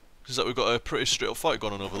 Because that we've got a pretty straight up fight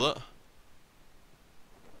going on over there.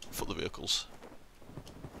 Fuck the vehicles.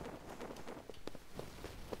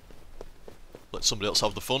 Let somebody else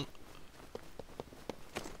have the fun.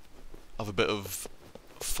 Have a bit of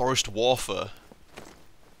forest warfare.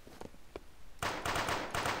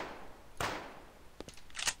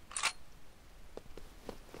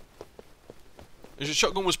 The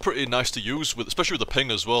shotgun was pretty nice to use, with, especially with the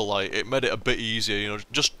ping as well. Like, it made it a bit easier, you know,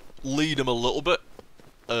 just lead him a little bit,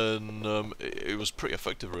 and it was pretty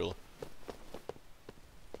effective, really.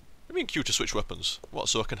 I mean, cute to switch weapons. What?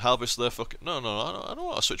 So I can harvest their fucking? No, I don't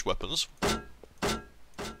want to switch weapons.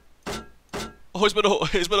 Oh, he's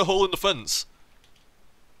made a hole in the fence.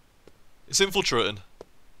 It's infiltrating.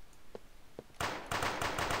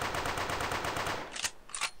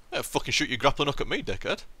 Yeah, fucking shoot your grappling hook at me,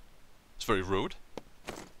 dickhead. It's very rude.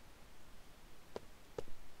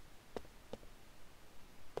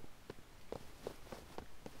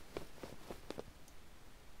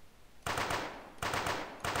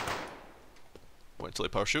 Wait until he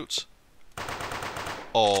parachutes.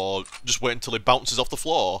 Or just wait until he bounces off the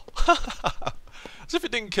floor. As if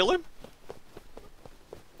it didn't kill him.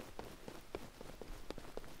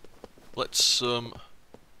 Let's, no,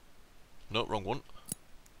 wrong one.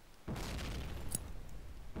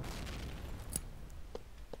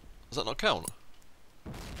 Does that not count?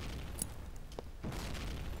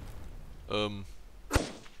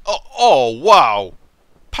 Oh, wow!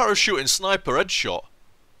 Parachuting sniper headshot.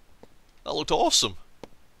 That looked awesome.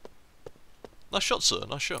 Nice shot, sir.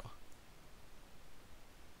 Nice shot.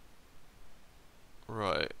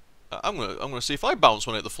 Right. I'm gonna see if I bounce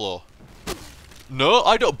when I hit the floor. No,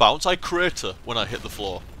 I don't bounce. I crater when I hit the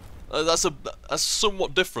floor. That's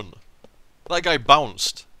somewhat different. That guy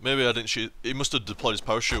bounced. Maybe I didn't shoot. He must have deployed his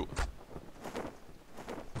parachute.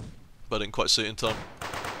 But I didn't quite see it in time.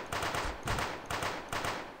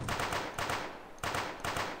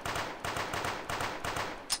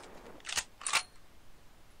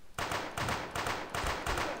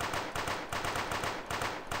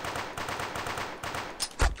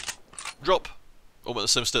 Drop. Oh, I'm at the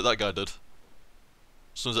same state that guy did. As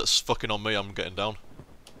soon as that's fucking on me, I'm getting down.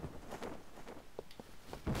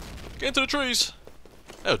 Get into the trees!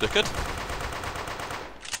 Oh, dickhead.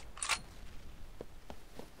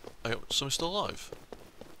 Hey, somebody still alive?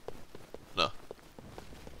 No.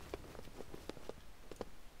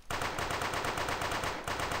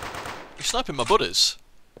 You're sniping my buddies.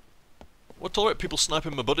 I would tolerate people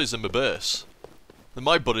sniping my buddies in my base. They're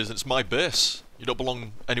my buddies and it's my base. You don't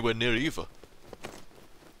belong anywhere near either.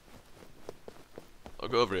 I'll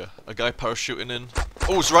go over here. A guy parachuting in.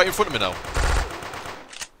 Oh, it's right in front of me now.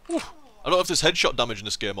 Whew. I don't know if there's headshot damage in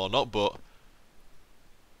this game or not, but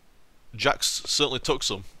Jax certainly took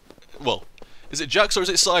some. Well, is it Jax or is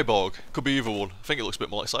it Cyborg? Could be either one. I think it looks a bit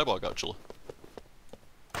more like Cyborg actually.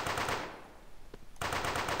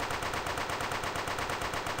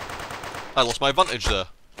 I lost my advantage there.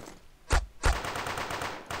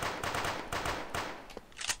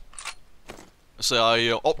 So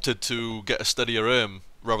I opted to get a steadier aim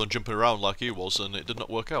rather than jumping around like he was, and it did not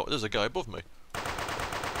work out. There's a guy above me.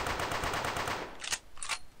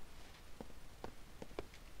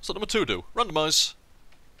 So number 2 do. Randomise.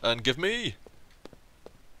 And give me...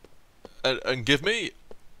 And give me...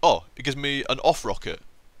 Oh, it gives me an off rocket.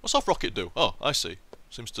 What's off rocket do? Oh, I see.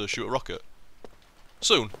 Seems to shoot a rocket.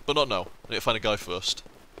 Soon, but not now. I need to find a guy first.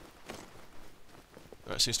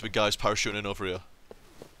 Alright, seems to be guys parachuting in over here.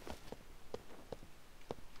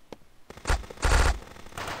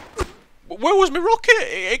 Where was my rocket?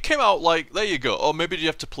 It came out like, there you go. Or maybe you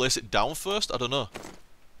have to place it down first? I don't know.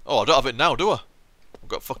 Oh, I don't have it now, do I? I've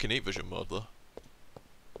got fucking heat vision mode though.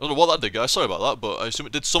 I don't know what that did, guys. Sorry about that, but I assume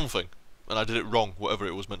it did something. And I did it wrong, whatever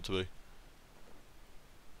it was meant to be.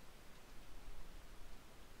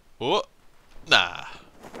 What? Nah.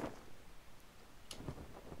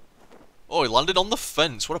 Oh, he landed on the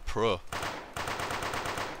fence. What a pro.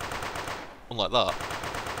 Unlike that.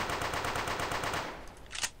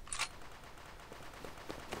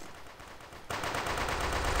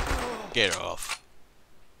 Get off.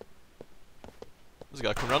 There's a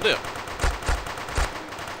guy coming around here.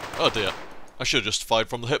 Oh dear. I should have just fired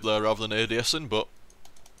from the hip there rather than ADSing, but...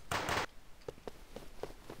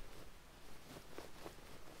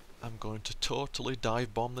 I'm going to totally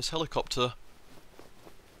dive bomb this helicopter.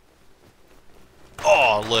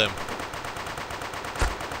 Oh, lame.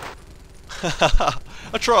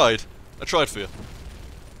 I tried. I tried for you.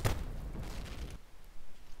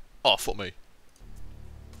 Oh, fuck me.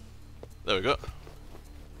 There we go.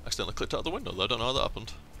 Accidentally clicked out the window though, I don't know how that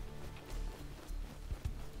happened.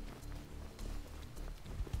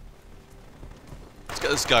 Let's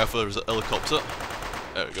get this guy off there as a helicopter.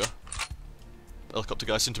 There we go. Helicopter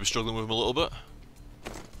guy seemed to be struggling with him a little bit.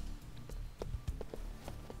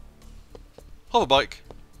 Hoverbike.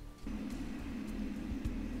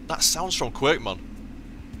 That sounds from Quake, man.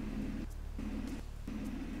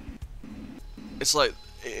 It's like,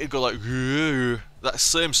 it'd go like, that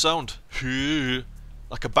same sound.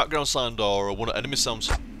 Like a background sound or one of enemy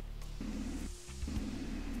sounds.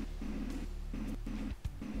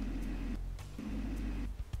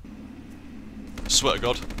 Swear to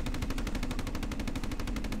God.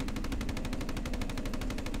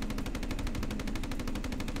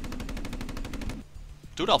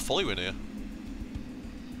 Dude, I'll follow you in here.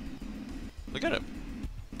 Look at him.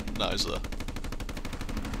 Nah, he's there.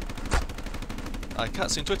 I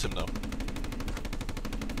can't seem to hit him now.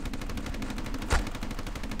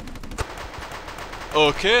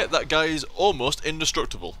 Okay, that guy is almost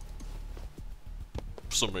indestructible.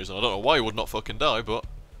 For some reason. I don't know why he would not fucking die, but...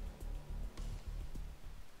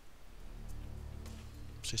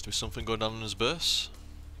 seems to be something going on in his base.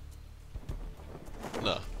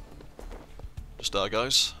 Nah. Just die,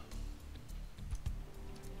 guys.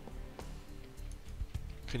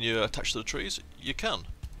 Can you attach to the trees? You can.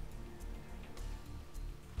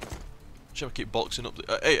 Shall I keep boxing up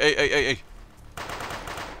the... hey!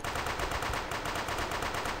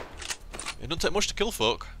 It doesn't take much to kill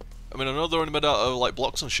folk. I mean, I know they're only made out of, like,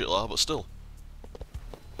 blocks and shit like that, but still.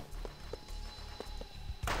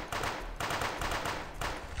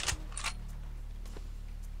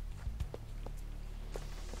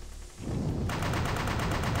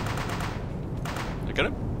 You get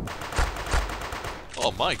him?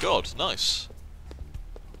 Oh my god, nice.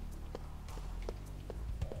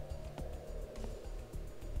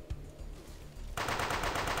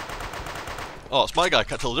 Oh, it's my guy,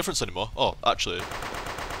 can't tell the difference anymore. Oh, actually.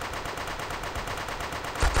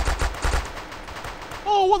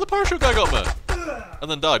 Oh, what, the parachute guy got me! And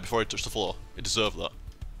then died before he touched the floor. He deserved that.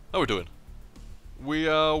 How are we doing? We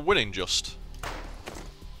are winning just.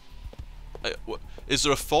 Is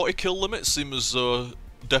there a 40 kill limit? Seems as though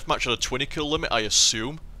deathmatch had a 20 kill limit, I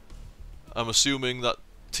assume. I'm assuming that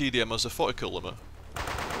TDM has a 40 kill limit.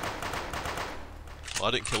 Well,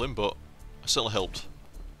 I didn't kill him, but I certainly helped.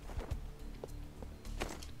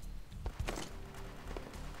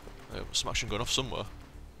 Smashing going off somewhere.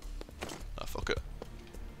 Ah, fuck it.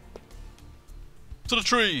 To the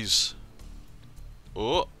trees!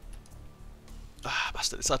 Oh! Ah,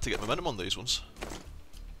 bastard, it's hard to get momentum on these ones.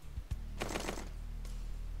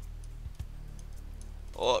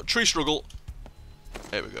 Oh, tree struggle.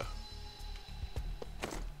 There we go.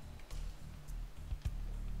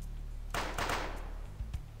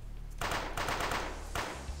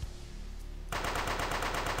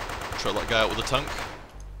 Try that guy out with the tank.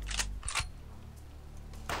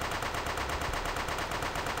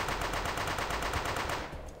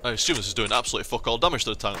 I assume this is doing absolutely fuck all damage to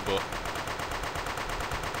the tank, but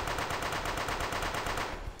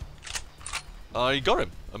I got him,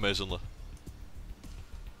 amazingly.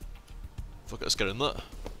 Fuck it, let's get in there.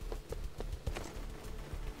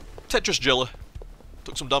 Tetris jelly.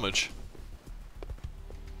 Took some damage.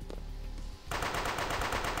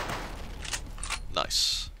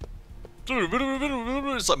 Nice.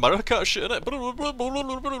 It's like Mario Kart shit, innit?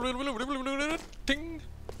 Ting!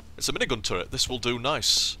 It's a minigun turret. This will do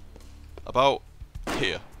nice. About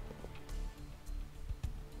here.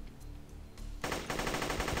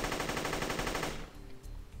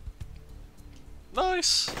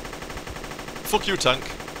 Nice! Fuck you, tank.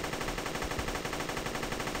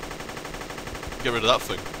 Get rid of that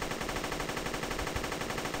thing.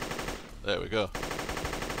 There we go.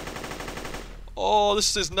 Oh,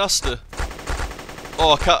 this is nasty.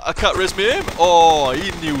 Oh, I can't raise my aim. Oh,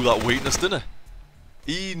 he knew that weakness, didn't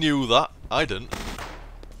he? He knew that. I didn't.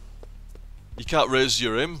 You can't raise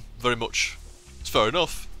your aim very much. It's fair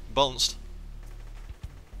enough. Balanced.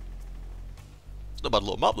 It's not a bad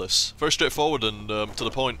little map, this. Very straightforward and to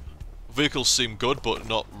the point. Vehicles seem good, but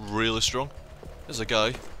not really strong. There's a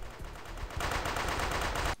guy.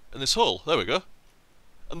 In this hole. There we go.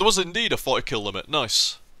 And there was indeed a 40 kill limit.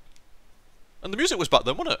 Nice. And the music was back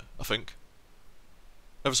then, wasn't it? I think.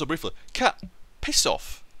 Ever so briefly. Cat, piss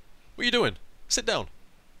off. What are you doing? Sit down.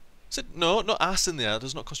 Sit. No, not ass in the air.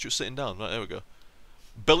 Does not constitute sitting down. Right, there we go.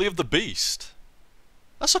 Belly of the Beast.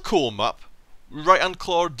 That's a cool map. Right hand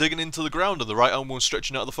claw digging into the ground and the right hand one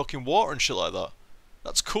stretching out of the fucking water and shit like that.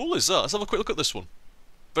 That's cool, is that? Let's have a quick look at this one.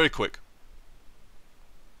 Very quick.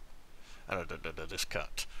 This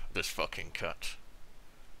cat. This fucking cat.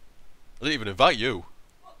 I didn't even invite you.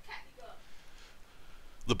 What cat you got?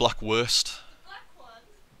 The Black Worst. Black one?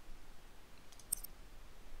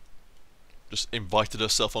 Just invited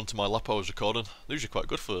herself onto my lap I was recording. They're usually quite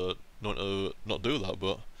good for not to not do that,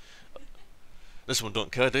 but this one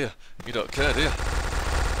don't care, do you? You don't care, do you?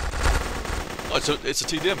 Oh, it's a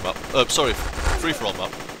TDM map. Sorry, free-for-all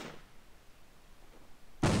map.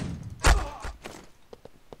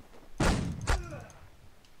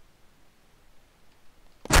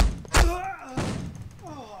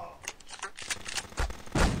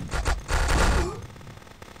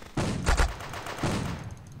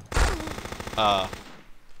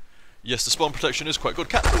 Yes, the spawn protection is quite good.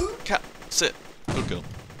 Cat, sit. Good girl.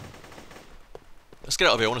 Let's get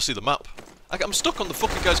out of here. I want to see the map. I'm stuck on the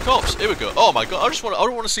fucking guy's corpse. Here we go. Oh my god! I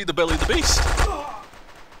don't want to see the belly of the beast.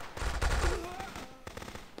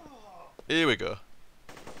 Here we go.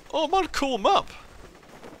 Oh man, cool map.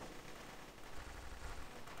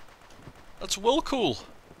 That's well cool.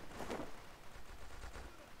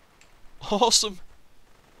 Awesome.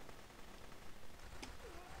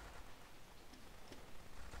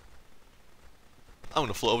 I'm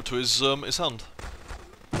gonna float over to his hand.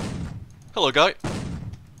 Hello, guy.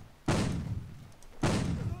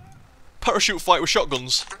 Parachute fight with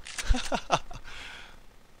shotguns.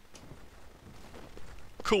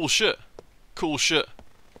 Cool shit. Cool shit.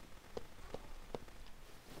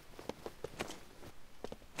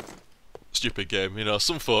 Stupid game, you know,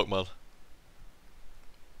 some folk, man.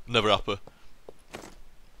 Never happy.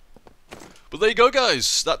 But there you go,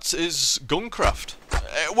 guys. That is Guncraft.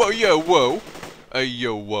 Whoa, yo, whoa.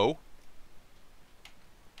 Yo, whoa.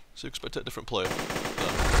 So you expect a different player. No.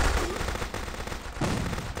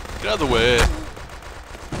 Get out of the way.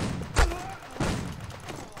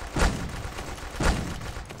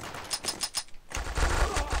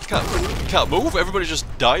 Can't move. Everybody's just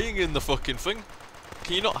dying in the fucking thing.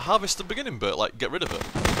 Can you not harvest the beginning bit? Like, get rid of it?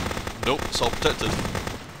 Nope, it's all protected.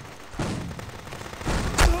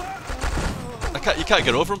 You can't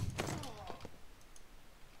get over them.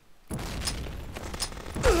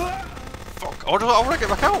 Fuck! I want to get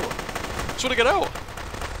back out. I just want to get out.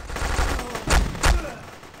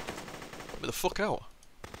 Let me the fuck out.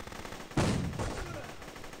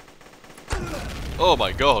 Oh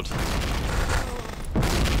my god.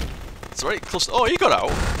 It's very close. Oh, he got out.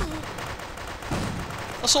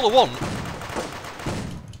 That's all I want.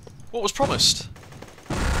 What was promised?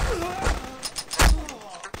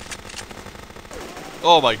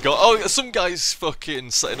 Oh my god. Oh, some guy's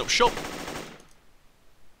fucking setting up shop.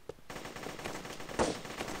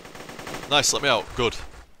 Nice, let me out. Good.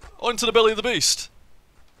 On to the belly of the beast.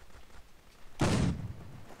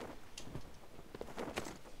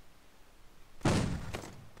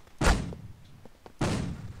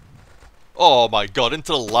 Oh my god,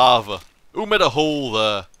 into the lava. Who made a hole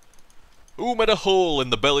there? Who made a hole in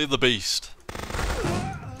the belly of the beast?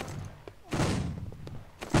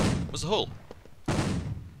 Where's the hole?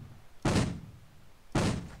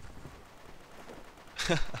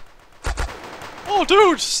 Oh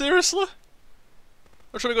dude, seriously?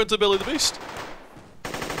 I'm trying to go into the belly of the beast.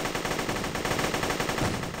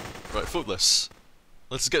 Right, fuck this.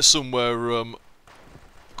 Let's get somewhere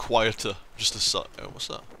quieter. Just a sec. Oh, what's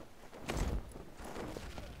that?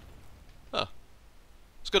 Ah.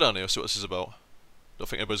 Let's go down here, see what this is about. Don't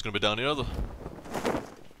think anybody's gonna be down here either.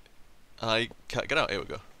 I can't get out, here we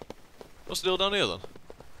go. What's the deal down here then?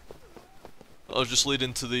 I'll just lead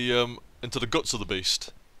into the guts of the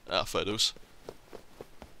beast. Ah, fair dues.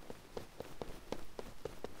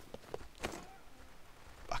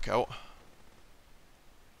 Back out.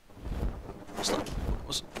 What's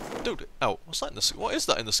that? Dude, out. What's that in the sky? What is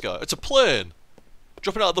that in the sky? It's a plane!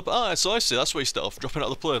 Dropping out of the... Ah, so I see, that's where you start off. Dropping out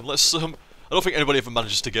of the plane. Let's, I don't think anybody ever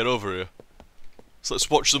manages to get over here. So let's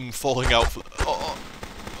watch them falling out.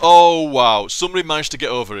 Oh, wow. Somebody managed to get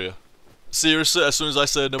over here. Seriously, as soon as I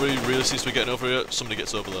said nobody really seems to be getting over here, somebody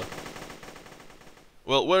gets over there.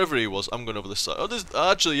 Well, wherever he was, I'm going over this side. Oh, there's...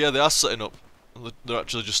 Actually, yeah, they are setting up. They're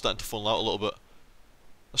actually just starting to funnel out a little bit.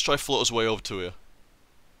 Let's try float us way over to here.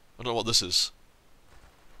 I don't know what this is.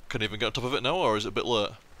 Can I even get on top of it now, or is it a bit late?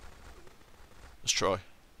 Let's try.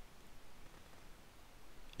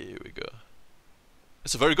 Here we go.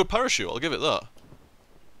 It's a very good parachute, I'll give it that.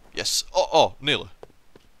 Yes. Oh, nearly.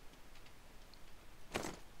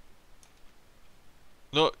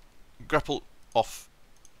 No, grapple off.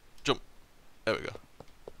 Jump. There we go.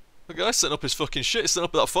 The guy's setting up his fucking shit, he's setting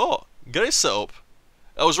up that fort. Get it set up.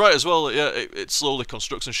 I was right as well, yeah, it slowly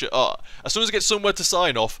constructs and shit. Oh, as soon as it gets somewhere to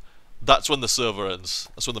sign off, that's when the server ends.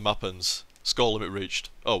 That's when the map ends. Score limit reached.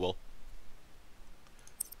 Oh well.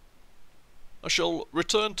 I shall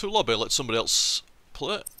return to lobby, let somebody else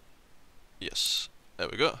play. Yes. There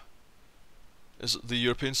we go. Is the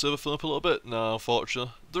European server filling up a little bit? No,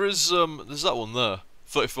 unfortunately. There's that one there.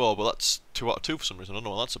 34, but that's 2 out of 2 for some reason. I don't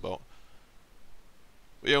know what that's about.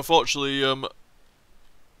 But yeah, unfortunately, in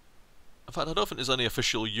fact, I don't think there's any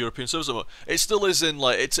official European servers anymore. It still is in,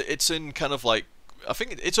 like, it's in kind of like, I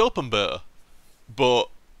think it's open beta, but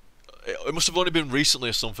it must have only been recently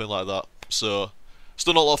or something like that. So,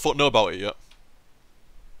 still not a lot of folk know about it yet.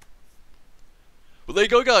 But there you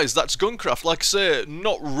go, guys, that's Guncraft. Like I say,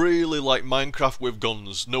 not really like Minecraft with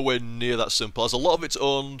guns, nowhere near that simple. Has a lot of its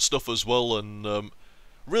own stuff as well, and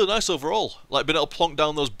really nice overall. Like, being able to plonk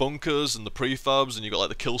down those bunkers and the prefabs, and you got like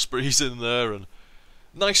the kill sprees in there, and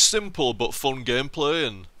nice, simple but fun gameplay,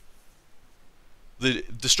 and the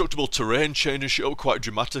destructible terrain changing shit up quite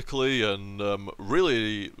dramatically, and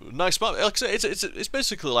really nice map. Like I say, it's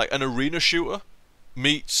basically like an arena shooter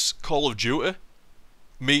meets Call of Duty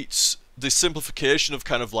meets the simplification of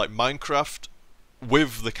kind of like Minecraft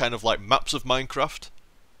with the kind of like maps of Minecraft,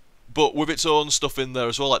 but with its own stuff in there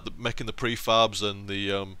as well, like making the prefabs and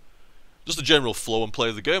the just the general flow and play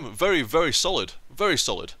of the game. Very, very solid. Very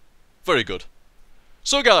solid. Very good.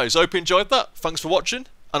 So guys, I hope you enjoyed that. Thanks for watching,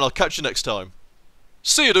 and I'll catch you next time.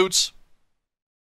 See you, dudes!